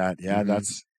about that. Yeah,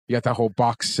 that's you got that whole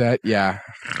box set. Yeah,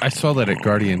 I saw that at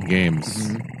Guardian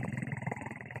Games.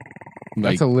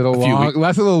 That's a little long.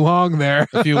 That's a little long there.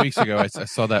 A few weeks ago, I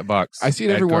saw that box. I see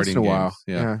it every once in a while.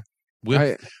 Yeah.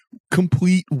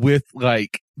 Complete with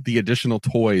like the additional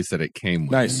toys that it came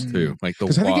with. Nice too, like the.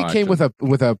 Because I think it came with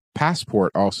a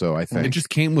passport also. I think it just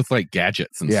came with like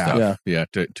gadgets and stuff. Yeah,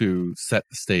 to set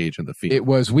the stage and the feed. It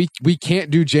was we can't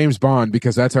do James Bond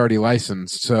because that's already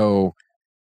licensed. So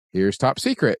here's Top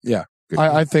Secret. Yeah,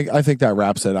 I think that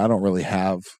wraps it. I don't really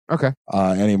have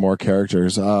any more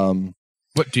characters.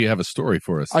 But do you have a story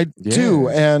for us? I do,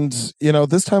 and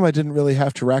this time I didn't really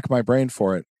have to rack my brain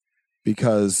for it,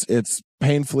 because it's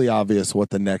painfully obvious what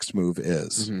the next move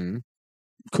is. Mm-hmm.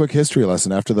 Quick history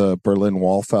lesson. After the Berlin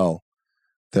Wall fell,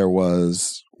 there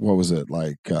was,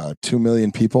 2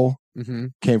 million people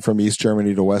came from East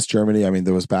Germany to West Germany. I mean,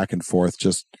 there was back and forth,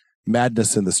 just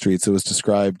madness in the streets. It was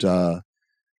described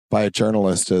by a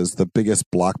journalist as the biggest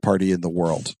block party in the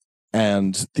world.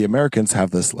 And the Americans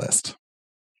have this list.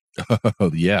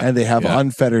 Oh, yeah. And they have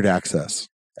unfettered access.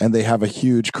 And they have a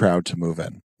huge crowd to move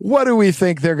in. What do we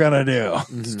think they're going to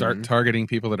do? Start targeting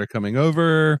people that are coming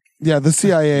over. Yeah, the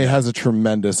CIA has a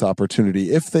tremendous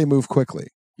opportunity, if they move quickly,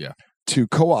 to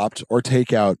co-opt or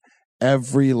take out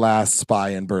every last spy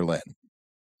in Berlin.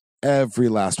 Every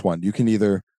last one. You can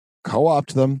either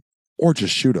co-opt them or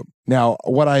just shoot them. Now,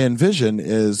 what I envision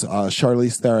is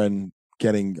Charlize Theron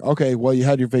getting, okay, well, you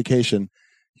had your vacation.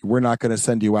 We're not going to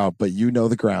send you out, but you know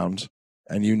the ground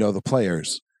and you know the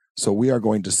players. So we are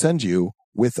going to send you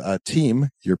with a team,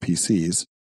 your PCs,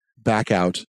 back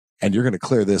out, and you're going to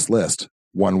clear this list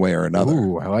one way or another.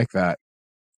 Ooh, I like that.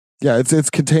 Yeah, it's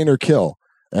contain or kill,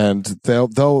 and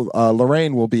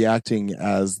Lorraine will be acting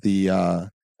as the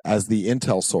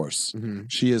intel source. Mm-hmm.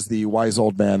 She is the wise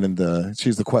old man, and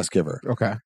she's the quest giver.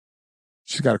 Okay,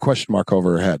 she's got a question mark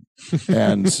over her head,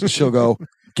 and she'll go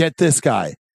get this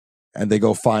guy, and they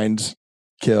go find,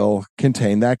 kill,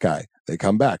 contain that guy. They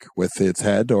come back with its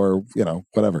head or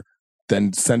whatever.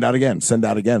 Then send out again, send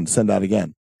out again, send out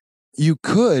again. You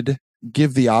could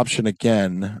give the option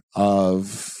again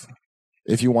of,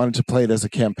 if you wanted to play it as a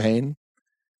campaign,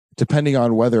 depending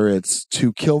on whether it's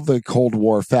to kill the Cold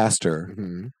War faster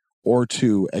or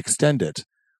to extend it,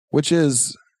 which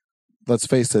is, let's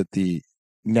face it, the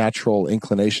natural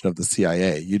inclination of the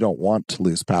CIA. You don't want to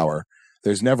lose power.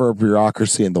 There's never a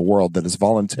bureaucracy in the world that has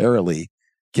voluntarily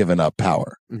given up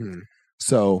power. Mm-hmm.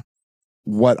 So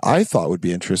what I thought would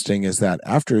be interesting is that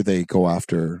after they go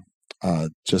after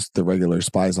just the regular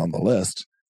spies on the list,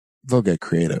 they'll get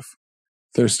creative.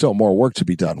 There's still more work to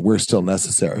be done. We're still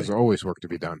necessary. There's always work to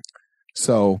be done.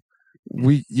 So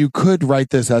you could write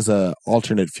this as a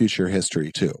alternate future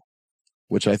history too,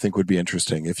 which I think would be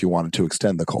interesting if you wanted to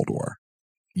extend the Cold War.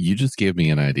 You just gave me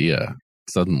an idea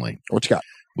suddenly. What you got?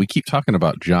 We keep talking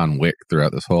about John Wick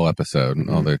throughout this whole episode and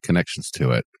all the connections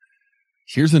to it.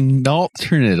 Here's an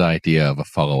alternate idea of a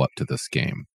follow-up to this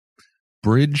game.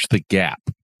 Bridge the gap.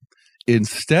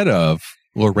 Instead of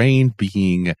Lorraine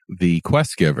being the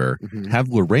quest giver, have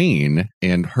Lorraine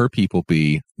and her people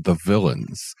be the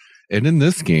villains. And in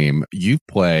this game, you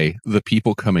play the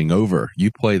people coming over. You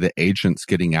play the agents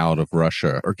getting out of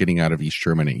Russia or getting out of East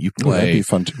Germany. You play that'd be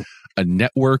fun too. A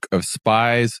network of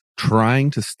spies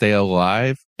trying to stay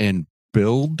alive and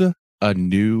build a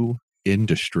new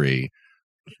industry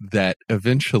that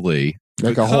eventually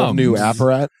a whole new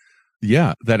apparat.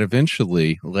 Yeah, that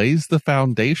eventually lays the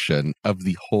foundation of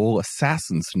the whole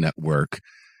assassins network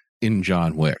in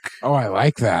John Wick. Oh, I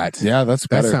like that. Yeah, that's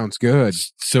better. That sounds good.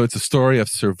 So it's a story of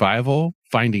survival,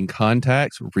 finding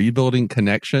contacts, rebuilding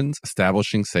connections,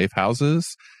 establishing safe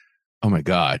houses. Oh my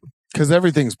God. Because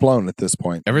everything's blown at this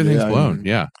point. Everything's blown.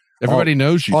 Yeah. Everybody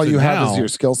knows you. All you have is your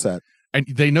skill set. And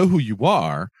they know who you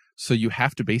are. So you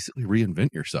have to basically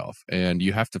reinvent yourself, and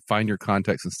you have to find your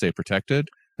contacts and stay protected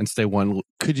and stay one.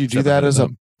 Could you do that as a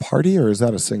party, or is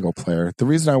that a single player? The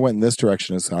reason I went in this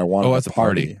direction is I wanted a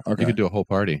party. Okay. You could do a whole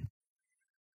party.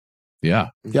 Yeah.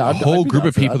 Yeah. A whole group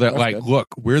of people that good. Look,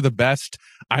 we're the best.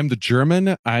 I'm the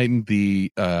German. I'm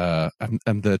the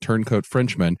I'm the turncoat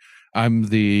Frenchman. I'm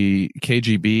the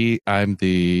KGB. I'm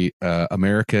the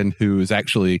American who is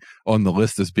actually on the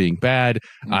list as being bad.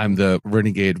 Mm-hmm. I'm the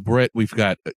renegade Brit. We've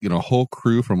got a whole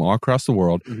crew from all across the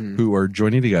world who are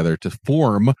joining together to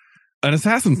form an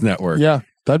Assassin's Network. Yeah,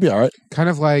 that'd be all right. Kind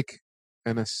of like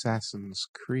an Assassin's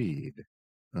Creed.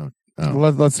 Oh.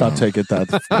 Let's not take it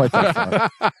quite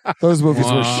that far. Those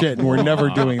movies were shit, and we're never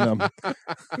doing them.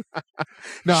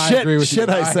 No, I agree with you.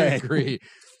 I say. I agree.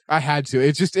 I had to.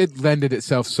 It lended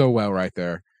itself so well right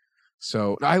there.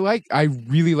 So I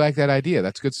really like that idea.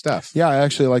 That's good stuff. Yeah, I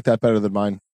actually like that better than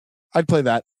mine. I'd play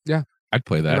that. Yeah. I'd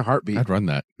play that. In a heartbeat. I'd run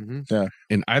that. Mm-hmm. Yeah.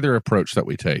 In either approach that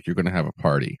we take, you're going to have a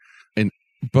party. And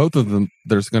both of them,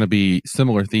 there's going to be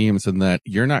similar themes in that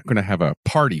you're not going to have a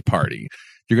party.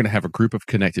 You're going to have a group of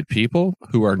connected people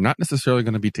who are not necessarily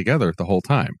going to be together the whole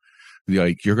time.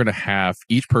 Like, you're going to have,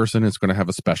 each person is going to have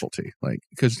a specialty. Like,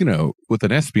 because, with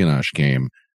an espionage game,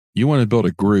 you want to build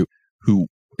a group who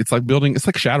it's like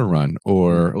Shadowrun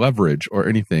or Leverage or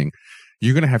anything.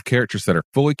 You're going to have characters that are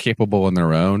fully capable in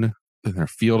their own, in their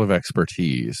field of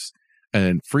expertise.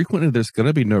 And frequently there's going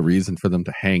to be no reason for them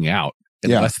to hang out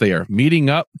unless they are meeting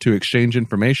up to exchange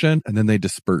information and then they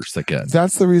disperse again.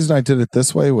 That's the reason I did it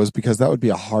this way, was because that would be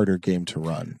a harder game to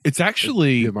run. It's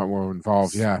actually a lot more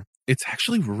involved. Yeah. It's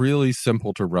actually really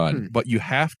simple to run, but you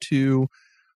have to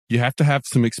have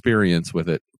some experience with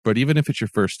it. But even if it's your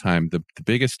first time, the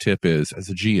biggest tip is, as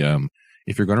a GM,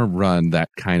 if you're going to run that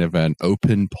kind of an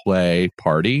open play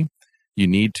party, you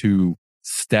need to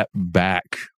step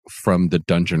back from the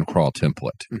dungeon crawl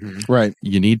template. Mm-hmm. Right.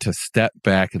 You need to step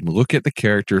back and look at the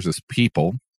characters as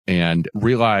people and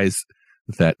realize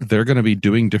that they're going to be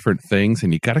doing different things,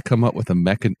 and you got to come up with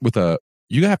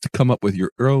you have to come up with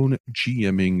your own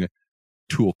GMing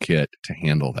toolkit to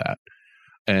handle that.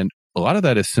 And a lot of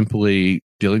that is simply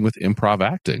dealing with improv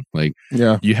acting. Like,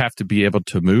 you have to be able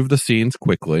to move the scenes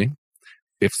quickly.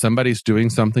 If somebody's doing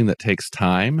something that takes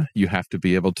time, you have to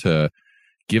be able to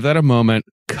give that a moment,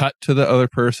 cut to the other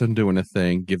person doing a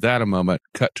thing, give that a moment,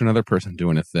 cut to another person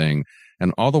doing a thing.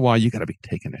 And all the while, you got to be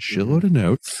taking a shitload of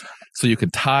notes so you can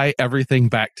tie everything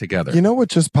back together. You know what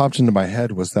just popped into my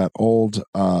head was that old,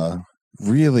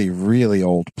 really, really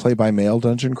old play-by-mail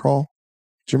dungeon crawl.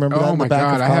 Do you remember that in the back of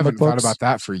comic books? I haven't thought about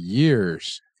that for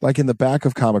years. Like in the back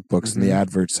of comic books, in the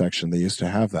advert section, they used to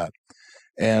have that.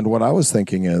 And what I was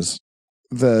thinking is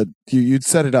you'd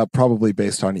set it up probably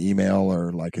based on email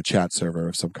or like a chat server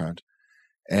of some kind.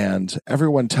 And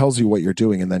everyone tells you what you're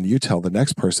doing, and then you tell the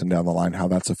next person down the line how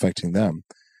that's affecting them.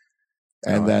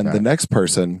 And then the next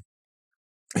person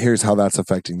hears how that's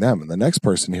affecting them, and the next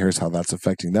person hears how that's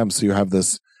affecting them. So you have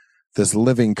this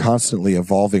living, constantly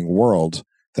evolving world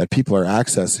that people are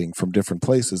accessing from different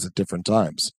places at different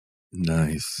times.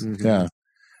 Nice. Mm-hmm. Yeah.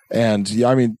 And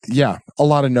a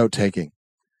lot of note taking.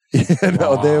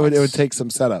 It would take some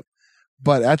setup.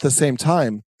 But at the same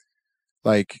time,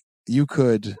 like, you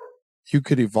could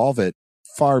evolve it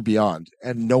far beyond,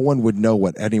 and no one would know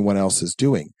what anyone else is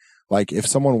doing. Like, if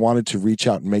someone wanted to reach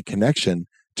out and make connection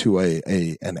to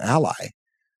an ally,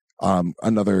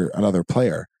 another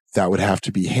player, that would have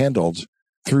to be handled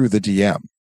through the DM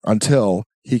until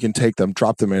he can take them,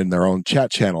 drop them in their own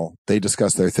chat channel. They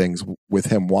discuss their things with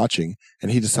him watching, and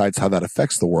he decides how that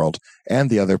affects the world and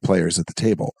the other players at the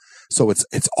table. So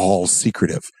it's all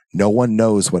secretive. No one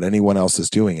knows what anyone else is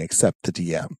doing except the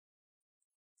DM.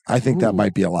 I think that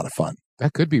might be a lot of fun.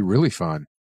 That could be really fun.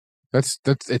 It's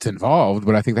involved,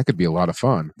 but I think that could be a lot of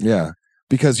fun. Yeah,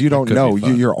 because you don't know.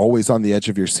 You're always on the edge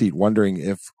of your seat, wondering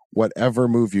if whatever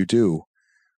move you do,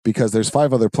 because there's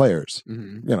 5 other players,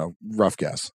 rough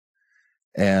guess,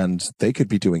 and they could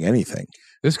be doing anything.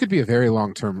 This could be a very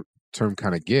long-term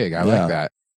kind of gig. I like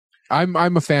that.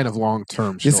 I'm a fan of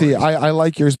long-term stories. You see, I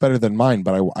like yours better than mine,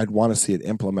 but I'd want to see it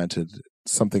implemented,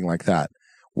 something like that,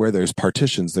 where there's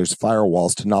partitions, there's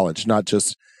firewalls to knowledge, not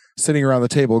just sitting around the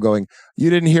table going, you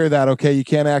didn't hear that, okay, you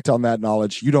can't act on that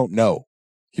knowledge. You don't know.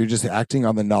 You're just acting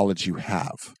on the knowledge you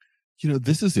have.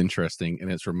 This is interesting,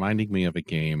 and it's reminding me of a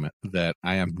game that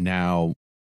I am now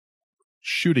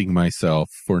shooting myself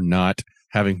for not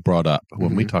having brought up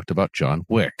when we talked about John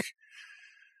Wick.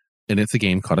 And it's a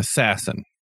game called Assassin.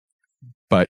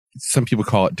 But some people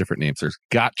call it different names. There's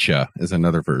Gotcha is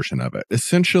another version of it.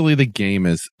 Essentially, the game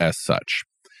is as such.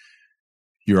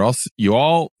 You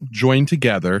all join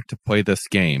together to play this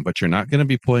game, but you're not going to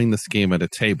be playing this game at a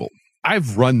table.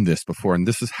 I've run this before, and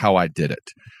this is how I did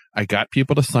it. I got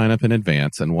people to sign up in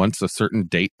advance, and once a certain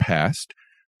date passed,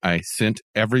 I sent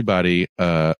everybody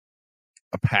a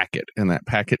packet, and that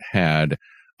packet had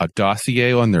a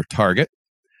dossier on their target,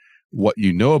 what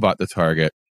you know about the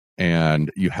target, and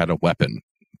you had a weapon.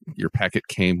 Your packet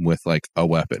came with like a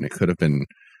weapon. It could have been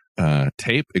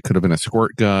tape. It could have been a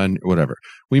squirt gun, or whatever.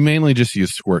 We mainly just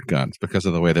used squirt guns because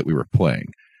of the way that we were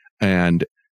playing. And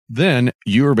then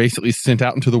you were basically sent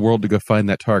out into the world to go find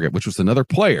that target, which was another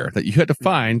player that you had to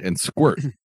find and squirt.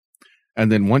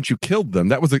 And then once you killed them,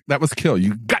 that was a kill.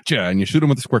 You gotcha, and you shoot them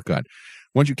with a squirt gun.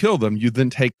 Once you kill them, you then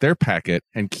take their packet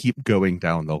and keep going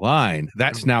down the line.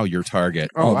 That's now your target.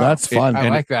 Oh, wow. That's fun. I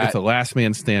like that. It's a last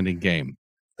man standing game.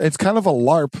 It's kind of a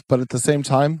LARP, but at the same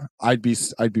time, I'd be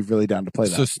really down to play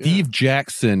that. So Steve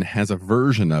Jackson has a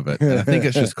version of it. And I think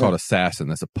it's just called Assassin.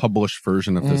 That's a published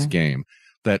version of this game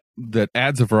that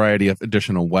adds a variety of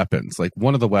additional weapons. Like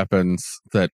one of the weapons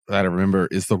that I remember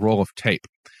is the roll of tape.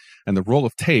 And the roll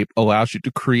of tape allows you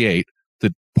to create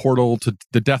the portal to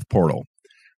the death portal.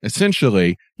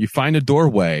 Essentially, you find a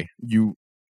doorway, you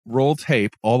roll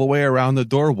tape all the way around the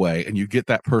doorway, and you get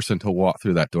that person to walk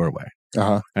through that doorway.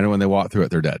 And when they walk through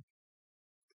it, they're dead.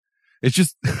 It's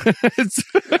just,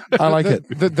 I like it.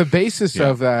 The basis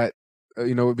of that,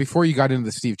 before you got into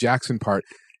the Steve Jackson part,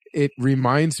 it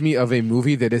reminds me of a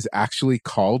movie that is actually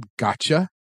called Gotcha,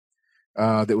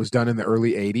 that was done in the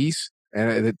early 80s.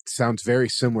 And it sounds very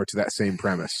similar to that same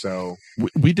premise. So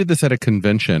we did this at a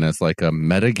convention as like a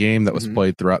meta game that was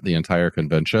played throughout the entire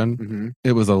convention.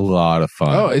 It was a lot of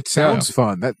fun. Oh, it sounds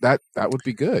fun. That would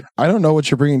be good. I don't know what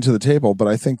you're bringing to the table, but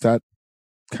I think that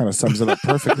kind of sums it up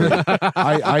perfectly.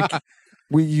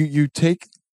 You take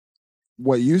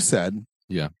what you said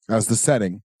as the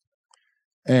setting,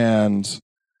 and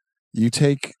you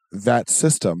take that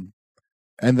system,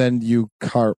 and then you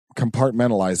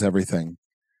compartmentalize everything,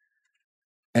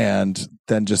 and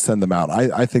then just send them out.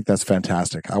 I think that's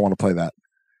fantastic. I want to play that.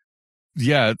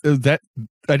 Yeah, that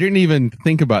I didn't even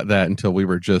think about that until we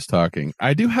were just talking.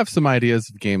 I do have some ideas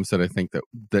of games that I think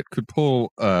that could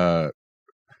pull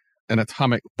an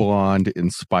Atomic Blonde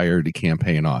inspired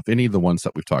campaign off. Any of the ones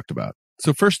that we've talked about.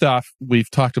 So first off, we've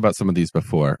talked about some of these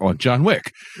before on John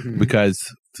Wick, because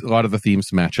a lot of the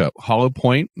themes match up. Hollow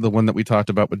Point, the one that we talked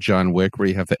about with John Wick, where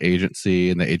you have the agency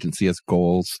and the agency has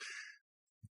goals.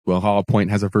 Well, Hollow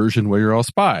Point has a version where you're all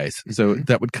spies. So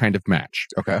that would kind of match.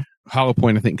 Okay. Hollow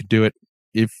Point, I think, could do it.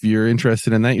 If you're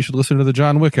interested in that, you should listen to the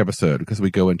John Wick episode, because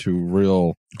we go into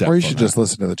real depth. Or you should just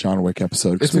listen to the John Wick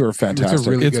episode, because we were fantastic. It's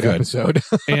a really good episode.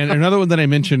 And another one that I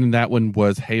mentioned in that one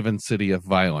was Haven City of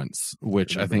Violence,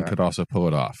 which I think could also pull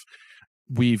it off.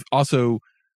 We've also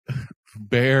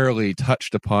barely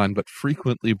touched upon, but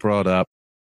frequently brought up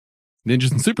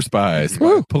Ninjas and Super Spies,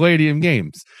 Palladium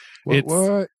Games.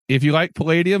 What? If you like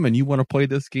Palladium and you want to play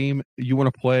this game, you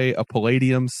want to play a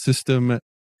Palladium system.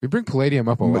 We bring Palladium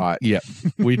up a lot. Yeah,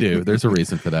 we do. There's a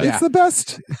reason for that. It's the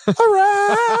best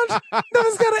around.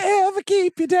 Nothing's going to ever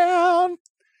keep you down.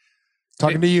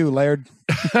 Talking to you, Laird.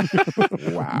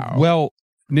 Wow. Well,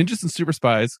 Ninjas and Super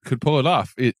Spies could pull it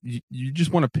off. You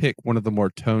just want to pick one of the more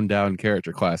toned down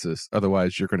character classes.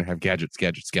 Otherwise, you're going to have gadgets.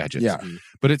 Yeah.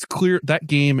 But it's clear that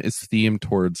game is themed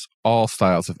towards all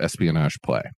styles of espionage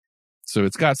play. So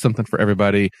it's got something for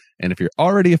everybody. And if you're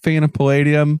already a fan of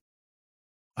Palladium,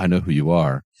 I know who you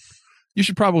are. You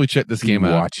should probably check this game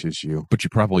out. Watches you. But you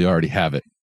probably already have it,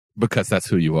 because that's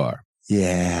who you are.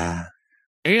 Yeah.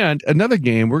 And another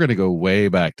game, we're going to go way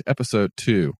back to episode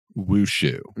 2,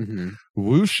 Wushu.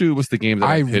 Wushu was the game that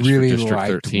I pitched really for District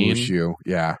liked 13. Wushu.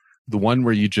 Yeah. The one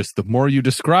where the more you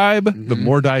describe, the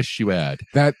more dice you add.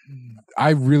 That I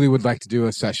really would like to do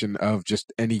a session of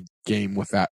just any game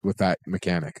with that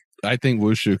mechanic. I think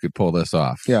Wushu could pull this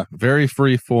off. Yeah. Very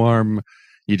free form.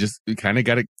 You kind of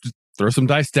got to throw some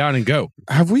dice down and go.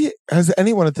 Has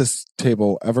anyone at this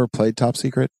table ever played Top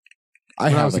Secret?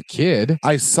 When I was a kid.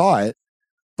 I saw it,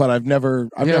 but I've never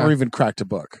even cracked a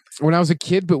book. When I was a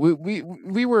kid, but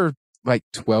we were like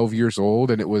 12 years old,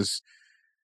 and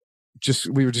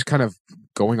we were just kind of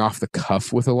going off the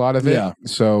cuff with a lot of it. Yeah.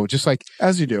 So just like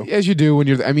as you do when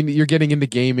you're getting into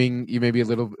gaming, you may be a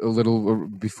little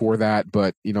before that,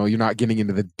 but you're not getting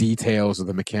into the details of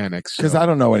the mechanics. Because I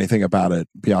don't know anything about it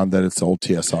beyond that it's old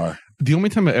TSR. The only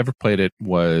time I ever played it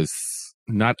was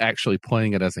not actually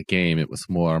playing it as a game. It was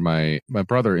more my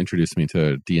brother introduced me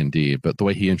to D&D, but the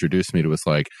way he introduced me to it was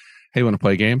like, hey, want to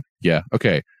play a game? Yeah.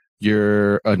 Okay.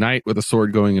 You're a knight with a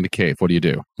sword going into a cave. What do you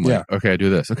do? I'm like, okay, I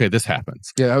do this. Okay, this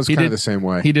happens. Yeah, that was kind of the same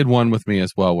way. He did one with me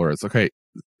as well, where it's, okay,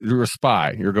 you're a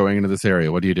spy. You're going into this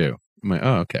area. What do you do? I'm like,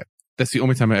 oh, okay. That's the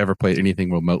only time I ever played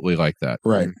anything remotely like that.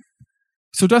 Right.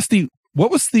 So, Dusty,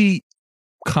 what was the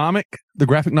graphic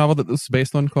novel that this was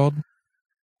based on called?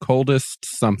 Coldest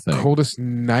something. Coldest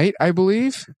Night, I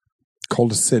believe.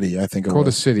 Coldest City, I think.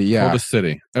 Coldest City, yeah. Coldest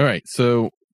City. All right. So,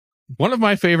 one of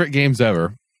my favorite games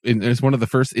ever, and it's one of the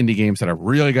first indie games that I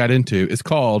really got into, is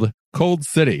called Cold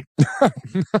City.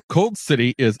 Cold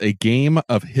City is a game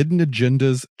of hidden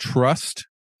agendas, trust,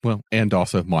 and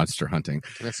also monster hunting.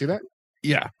 Can I see that?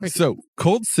 Yeah. So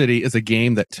Cold City is a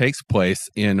game that takes place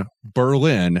in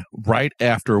Berlin right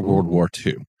after World War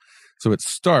II. So it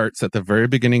starts at the very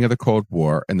beginning of the Cold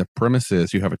War, and the premise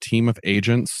is you have a team of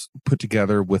agents put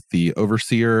together with the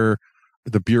overseer,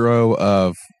 the Bureau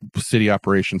of City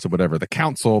Operations or whatever, the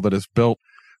council that is built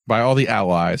by all the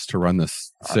allies to run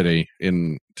this city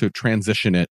to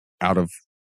transition it out of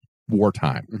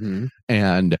wartime. Mm-hmm.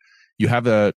 And you have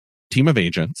a team of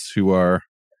agents who are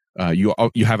you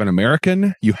have an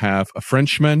American, you have a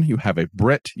Frenchman, you have a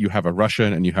Brit, you have a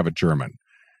Russian, and you have a German.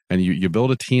 And you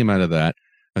build a team out of that,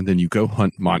 and then you go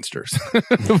hunt monsters.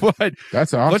 But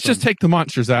that's awesome. Let's just take the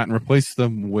monsters out and replace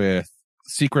them with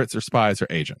secrets or spies or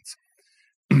agents.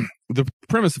 The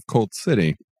premise of Cold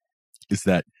City is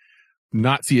that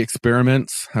Nazi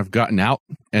experiments have gotten out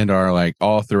and are like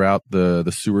all throughout the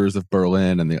sewers of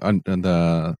Berlin and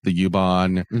the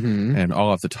U-Bahn and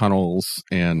all of the tunnels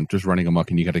and just running amok,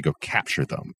 and you got to go capture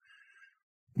them.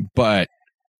 But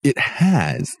it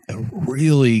has a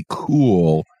really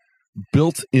cool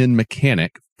built-in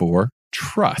mechanic for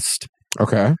trust.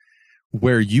 Okay.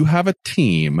 Where you have a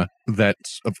team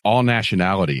that's of all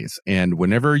nationalities, and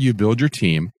whenever you build your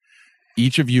team,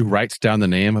 each of you writes down the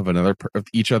name of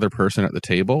each other person at the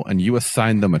table, and you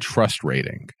assign them a trust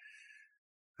rating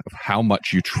of how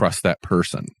much you trust that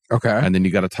person. Okay. And then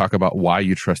you got to talk about why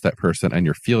you trust that person and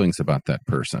your feelings about that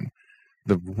person.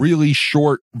 The really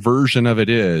short version of it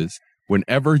is,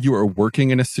 whenever you are working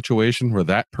in a situation where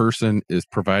that person is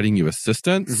providing you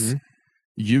assistance,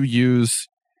 you use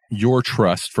your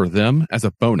trust for them as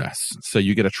a bonus. So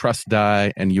you get a trust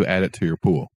die and you add it to your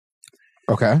pool.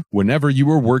 Okay. Whenever you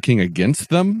were working against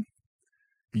them,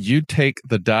 you take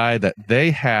the die that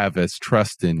they have as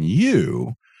trust in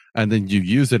you, and then you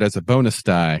use it as a bonus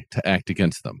die to act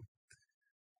against them.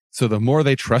 So the more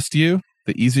they trust you,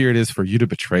 the easier it is for you to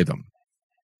betray them.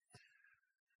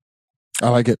 I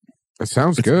like it. It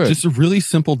sounds good. Just a really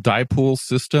simple die pool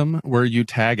system where you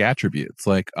tag attributes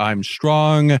like I'm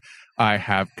strong, I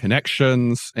have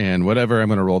connections, and whatever, I'm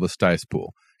going to roll this dice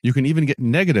pool. You can even get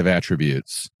negative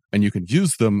attributes, and you can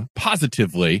use them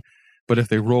positively. But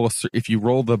if you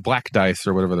roll the black dice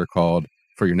or whatever they're called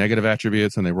for your negative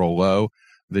attributes and they roll low,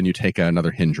 then you take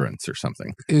another hindrance or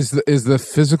something. Is the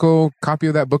physical copy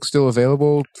of that book still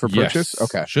available for purchase? Yes,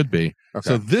 okay, should be. Okay.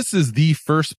 So this is the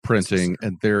first printing,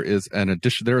 and there is an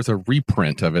addition. There is a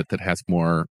reprint of it that has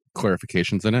more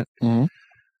clarifications in it. Mm-hmm.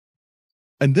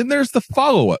 And then there's the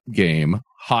follow-up game,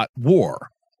 Hot War,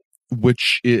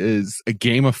 which is a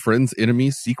game of friends,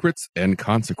 enemies, secrets, and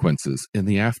consequences in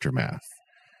the aftermath.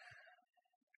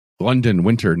 London,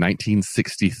 winter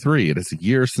 1963. It is a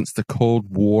year since the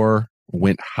Cold War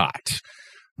went hot.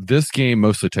 This game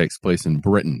mostly takes place in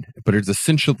Britain, but it's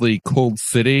essentially Cold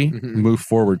City moved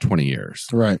forward 20 years.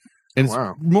 Right. And it's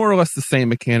more or less the same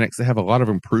mechanics. They have a lot of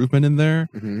improvement in there.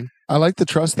 I like the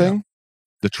trust thing.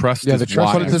 The trust is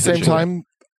why. But at the same time,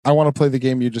 I want to play the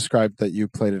game you described that you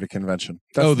played at a convention.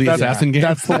 The assassin game?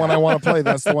 That's the one I want to play.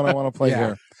 That's the one I want to play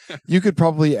here. You could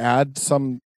probably add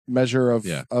some measure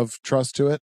of trust to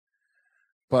it.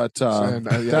 But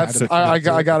I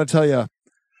got to tell you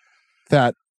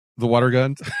that the water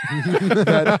guns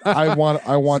that I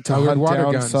want to hunt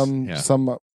down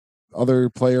some other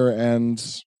player and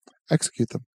execute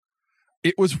them.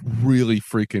 It was really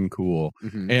freaking cool.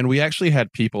 And we actually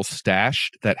had people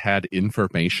stashed that had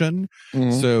information.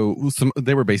 So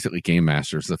they were basically game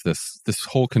masters of this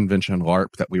whole convention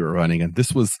LARP that we were running. And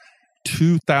this was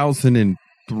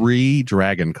 2003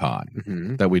 Dragon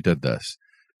Con that we did this.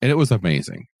 And it was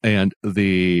amazing. And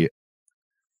we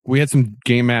had some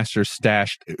game masters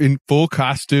stashed in full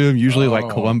costume, usually like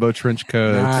Columbo trench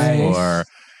coats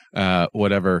or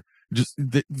whatever. Just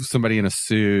somebody in a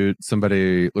suit,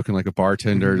 somebody looking like a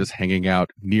bartender, just hanging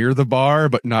out near the bar,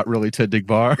 but not really tending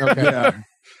bar. Okay.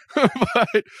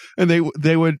 And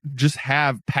they would just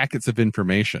have packets of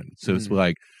information. So it's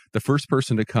like the first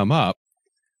person to come up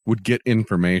would get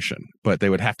information, but they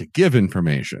would have to give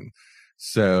information.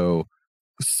 So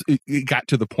it got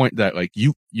to the point that like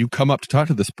you come up to talk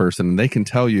to this person and they can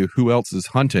tell you who else is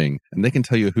hunting and they can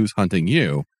tell you who's hunting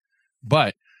you,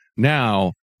 but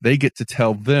now they get to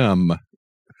tell them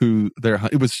who they're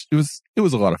it was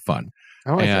a lot of fun.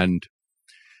 And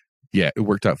yeah, it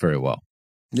worked out very well.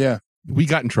 Yeah, we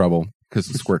got in trouble because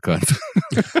of squirt guns.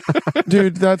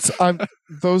 Dude,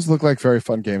 those look like very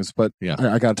fun games, but yeah,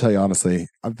 I gotta tell you honestly,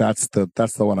 that's the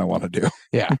one I want to do.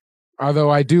 Yeah.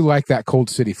 Although I do like that Cold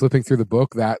City, flipping through the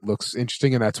book, that looks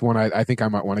interesting, and that's one I think I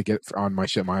might want to get on my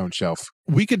own shelf.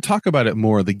 We could talk about it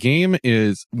more. The game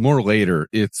is more later.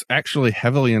 It's actually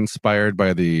heavily inspired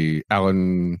by the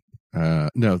Quatermass.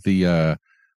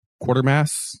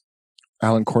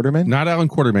 Alan Quatermain? Not Alan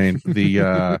Quatermain.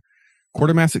 The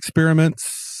Quatermass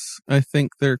Experiments, I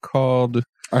think they're called.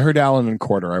 I heard Alan and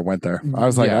Quarter. I went there. I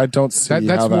was like, I don't see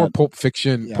that's more Pulp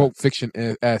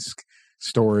Fiction-esque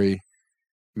story.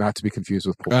 Not to be confused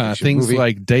with Pulp Fiction. Things movie.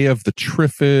 Like Day of the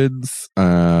Triffids,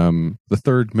 The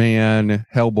Third Man,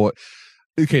 Hellboy.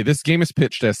 Okay, this game is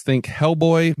pitched as think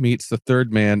Hellboy meets The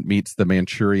Third Man meets The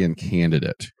Manchurian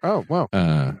Candidate. Oh, wow.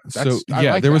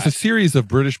 There was a series of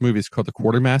British movies called the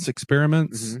Quatermass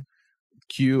Experiments.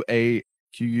 Quater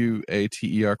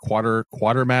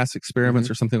Quatermass Experiments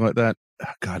or something like that.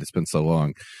 Oh, God, it's been so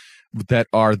long. That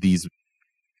are these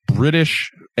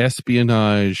British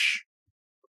espionage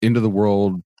into the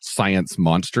world science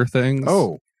monster things.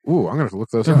 Oh, ooh, I'm gonna have to look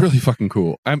those They're up. really fucking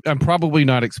cool. I'm probably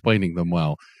not explaining them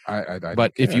well.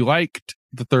 But if you liked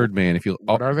The Third Man,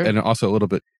 what are they? And also a little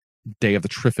bit Day of the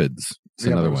Triffids, it's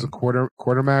another one.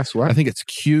 Quatermass. What? I think it's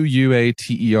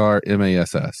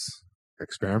Quatermass.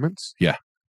 Experiments. Yeah,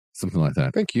 something like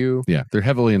that. Thank you. Yeah, they're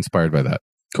heavily inspired by that.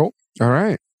 Cool. All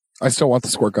right. I still want the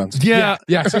squirt guns. Yeah.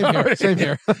 Same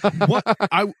here.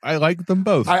 I like them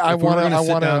both. I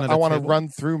want to run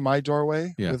through my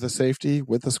doorway with a safety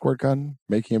with the squirt gun,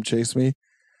 making him chase me,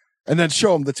 and then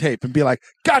show him the tape and be like,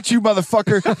 "Got you,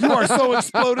 motherfucker! You are so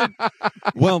exploded."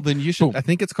 Well, then you should. I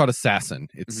think it's called Assassin.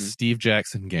 It's Steve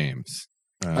Jackson Games.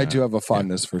 I do have a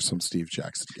fondness for some Steve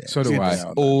Jackson games. So do I.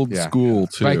 Old school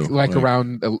too, like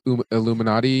around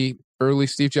Illuminati. Early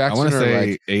Steve Jackson. I want to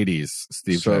say 80s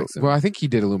Steve Jackson. Well, I think he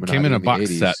did Illuminati. Came in a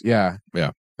box 80s. set. Yeah.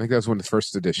 I think that was when the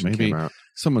first edition came out.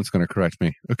 Someone's going to correct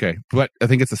me. Okay, but I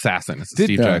think it's Assassin. It's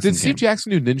Steve Jackson. Did Steve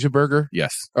Jackson do Ninja Burger?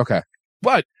 Yes. Okay.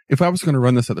 But if I was going to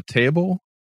run this at the table,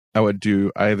 I would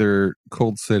do either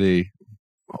Cold City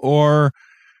or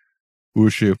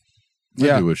Wushu.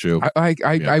 Yeah, Wushu.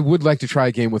 I would like to try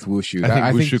a game with Wushu.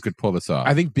 I think Wushu could pull this off.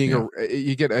 I think being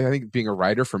a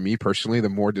writer for me personally, the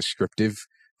more descriptive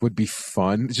would be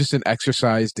fun. It's just an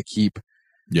exercise to keep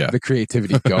the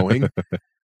creativity going.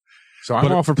 So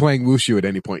I'm all for playing Wushu at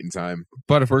any point in time.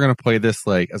 But if we're going to play this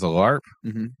like as a LARP,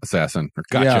 Assassin or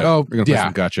Gotcha. Yeah. We're going to play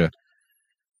some Gotcha.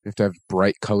 You have to have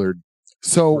bright colored.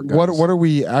 So what are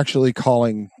we actually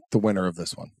calling the winner of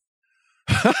this one?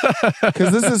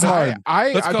 Because this is hard.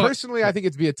 I personally I think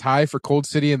it'd be a tie for Cold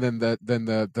City and then the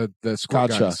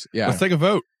squirt guns. Yeah. Let's take a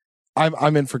vote.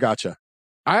 I'm in for Gotcha.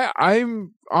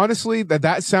 I'm honestly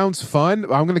that sounds fun.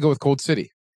 I'm going to go with Cold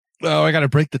City. Oh, I got to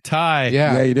break the tie.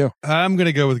 Yeah, you do. I'm going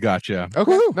to go with Gotcha.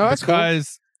 Okay, no, that's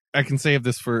because I can save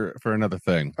this for another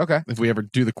thing. Okay, if we ever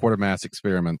do the Quatermass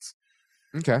Experiments.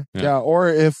 Okay, yeah, or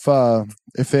if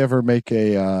they ever make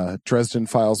a Dresden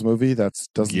Files movie that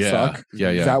doesn't suck,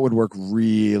 that would work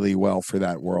really well for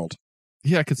that world.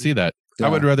 Yeah, I could see that. Yeah. I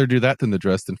would rather do that than the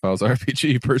Dresden Files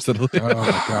RPG, personally.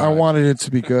 I wanted it to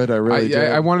be good. I really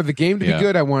did. I wanted the game to be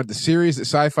good. I wanted the series at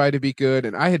Sci-Fi to be good.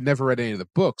 And I had never read any of the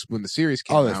books when the series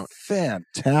came out.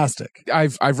 Fantastic.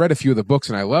 I've read a few of the books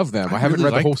and I love them. I haven't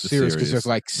read the whole series because there's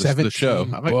like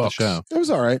 17 I like the show. It was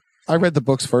all right. I read the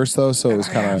books first, though, so it was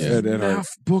kind of enough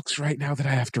books right now that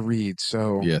I have to read.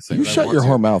 So you shut your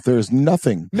whore mouth. There is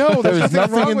nothing. No, there's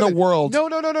nothing in the world. No.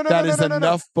 That is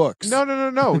enough books. No.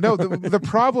 The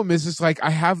problem is like I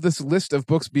have this list of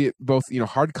books, be it both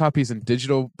hard copies and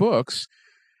digital books,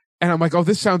 and I'm like, oh,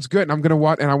 this sounds good, and I'm gonna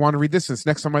watch, and I want to read this, and it's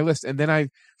next on my list, and then I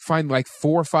find like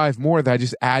 4 or 5 more that I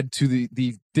just add to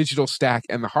the digital stack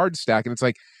and the hard stack, and it's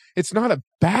like it's not a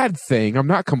bad thing. I'm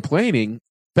not complaining.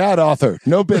 Bad author,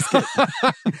 no biscuit.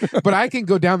 But I can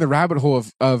go down the rabbit hole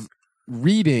of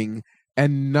reading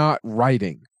and not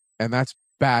writing, and that's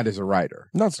bad as a writer.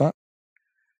 No, it's not.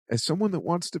 As someone that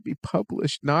wants to be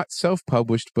published, not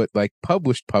self-published, but like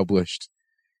published.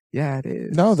 Yeah, it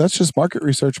is. No, that's just market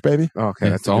research, baby. Okay,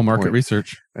 that's all market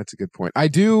research. That's a good point. I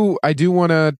do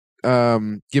want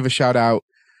to give a shout out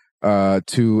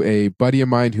to a buddy of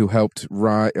mine who helped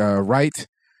write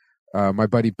my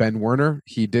buddy Ben Werner,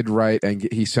 he did write, and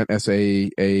he sent us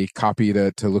a copy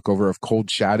to look over of Cold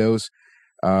Shadows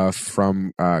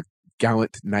from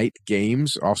Gallant Knight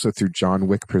Games, also through John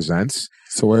Wick Presents.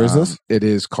 So where is this? It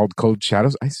is called Cold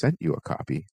Shadows. I sent you a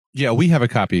copy. Yeah, we have a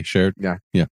copy shared. Yeah.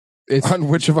 It's on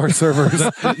which of our servers?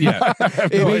 Yeah.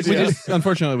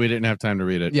 Unfortunately, we didn't have time to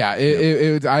read it. Yeah,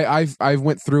 I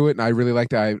went through it and I really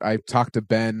liked it. I talked to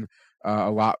Ben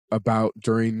a lot about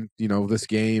during this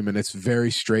game, and it's very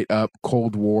straight up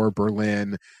Cold War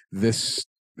Berlin.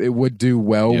 It would do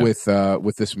well with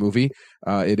this movie.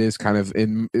 It is kind of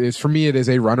for me. It is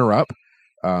a runner up,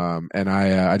 and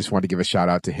I just wanted to give a shout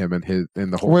out to him and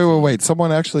the whole. Wait!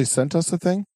 Someone actually sent us a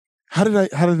thing. How did I?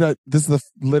 This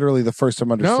is literally the first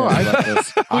time understanding about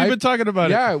this. We've been talking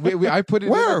about it. Yeah, I put it.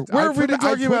 Where have we been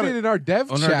talking about it? In our dev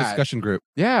on chat. our discussion group.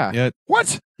 Yeah.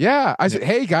 What? Yeah, I said,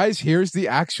 hey guys, here's the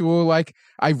actual I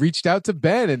reached out to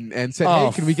Ben and said,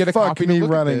 hey, can we get a copy to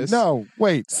look at this? No,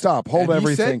 wait, stop, hold and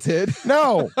everything. He sent it.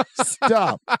 No,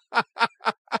 stop.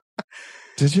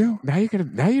 Did you?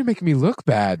 Now you're making me look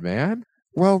bad, man.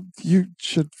 Well, you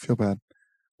should feel bad.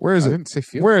 Where is it? I didn't say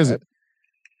feel Where bad. Is it?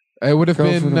 It would have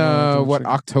been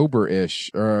October-ish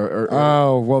or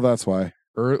oh, well, that's why.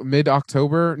 Or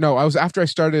mid-October. No, I was after I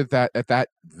started at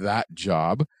that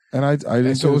job. And I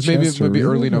didn't. So it was maybe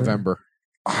early November.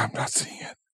 Oh, I'm not seeing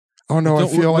it. Oh no, I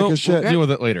feel like a shit. We'll deal with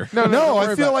it later. No,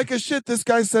 I feel like a shit. This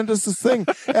guy sent us this thing,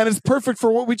 and it's perfect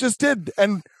for what we just did,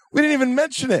 and we didn't even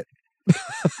mention it. You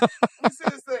see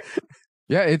this thing?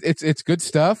 Yeah, it's good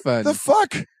stuff. And the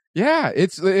fuck? Yeah,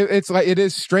 it's like it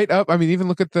is straight up. I mean, even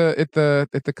look at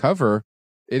the cover.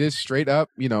 It is straight up.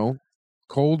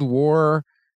 Cold War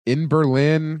in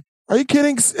Berlin. Are you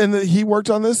kidding? And he worked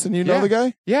on this, and you know the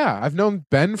guy? Yeah, I've known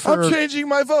Ben for. I'm changing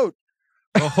my vote.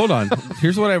 Well, hold on.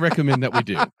 Here's what I recommend that we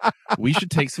do. We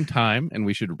should take some time and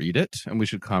we should read it and we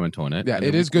should comment on it. Yeah,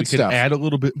 it is good stuff. Add a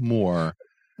little bit more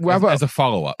as a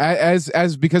follow up.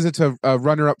 As because it's a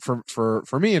runner up for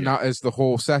me and not as the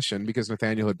whole session, because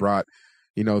Nathanael had brought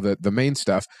the main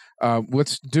stuff.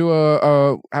 Let's do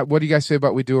what do you guys say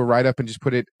about we do a write up and just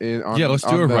put it in on? Yeah, let's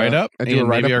do a write up and do a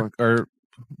write maybe up our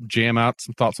jam out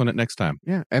some thoughts on it next time.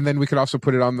 Yeah, and then we could also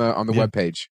put it on the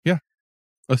webpage. Yeah,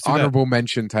 let's do honorable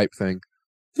mention type thing.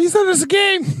 He sent us a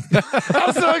game.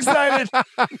 I'm so excited.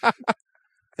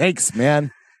 Thanks,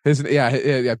 man. Ben's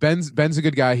a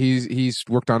good guy. He's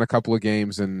worked on a couple of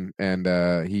games and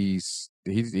he's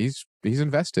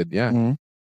invested. Yeah. Mm-hmm.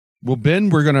 Well, Ben,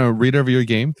 we're gonna read over your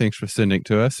game. Thanks for sending it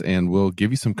to us, and we'll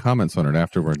give you some comments on it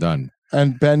after we're done.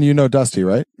 And Ben, you know Dusty,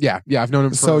 right? Yeah, I've known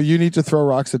him. So you need to throw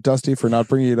rocks at Dusty for not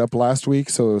bringing it up last week,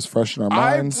 so it was fresh in our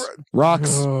minds.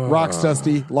 Rocks,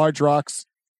 Dusty, large rocks.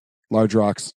 All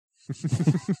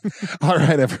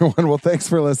right, everyone. Well, thanks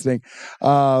for listening.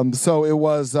 So it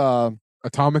was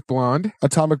Atomic Blonde,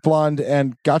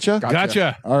 and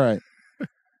Gotcha. All right.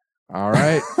 All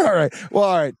right. Well,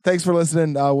 all right. Thanks for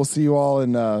listening. We'll see you all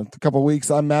in a couple of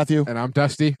weeks. I'm Matthew. And I'm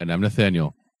Dusty. And I'm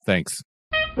Nathaniel. Thanks.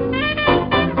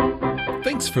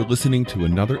 Thanks for listening to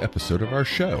another episode of our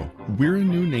show. We're a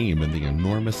new name in the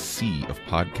enormous sea of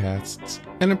podcasts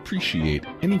and appreciate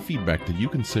any feedback that you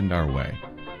can send our way.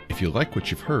 If you like what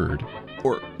you've heard,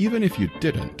 or even if you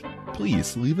didn't,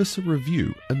 please leave us a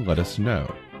review and let us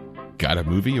know. Got a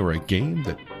movie or a game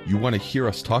that you want to hear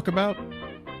us talk about?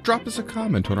 Drop us a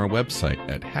comment on our website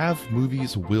at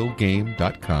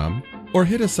havemovieswillgame.com or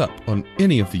hit us up on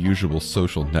any of the usual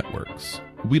social networks.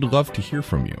 We'd love to hear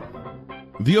from you.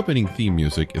 The opening theme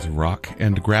music is Rock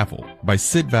and Gravel by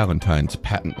Sid Valentine's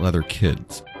Patent Leather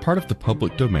Kids, part of the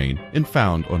public domain and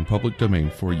found on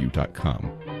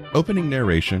publicdomain4u.com. Opening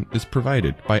narration is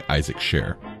provided by Isaac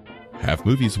Sher. Have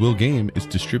Movies Will Game is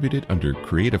distributed under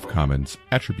Creative Commons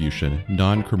Attribution,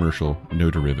 Non-Commercial, No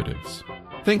Derivatives.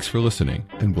 Thanks for listening,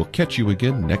 and we'll catch you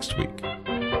again next week.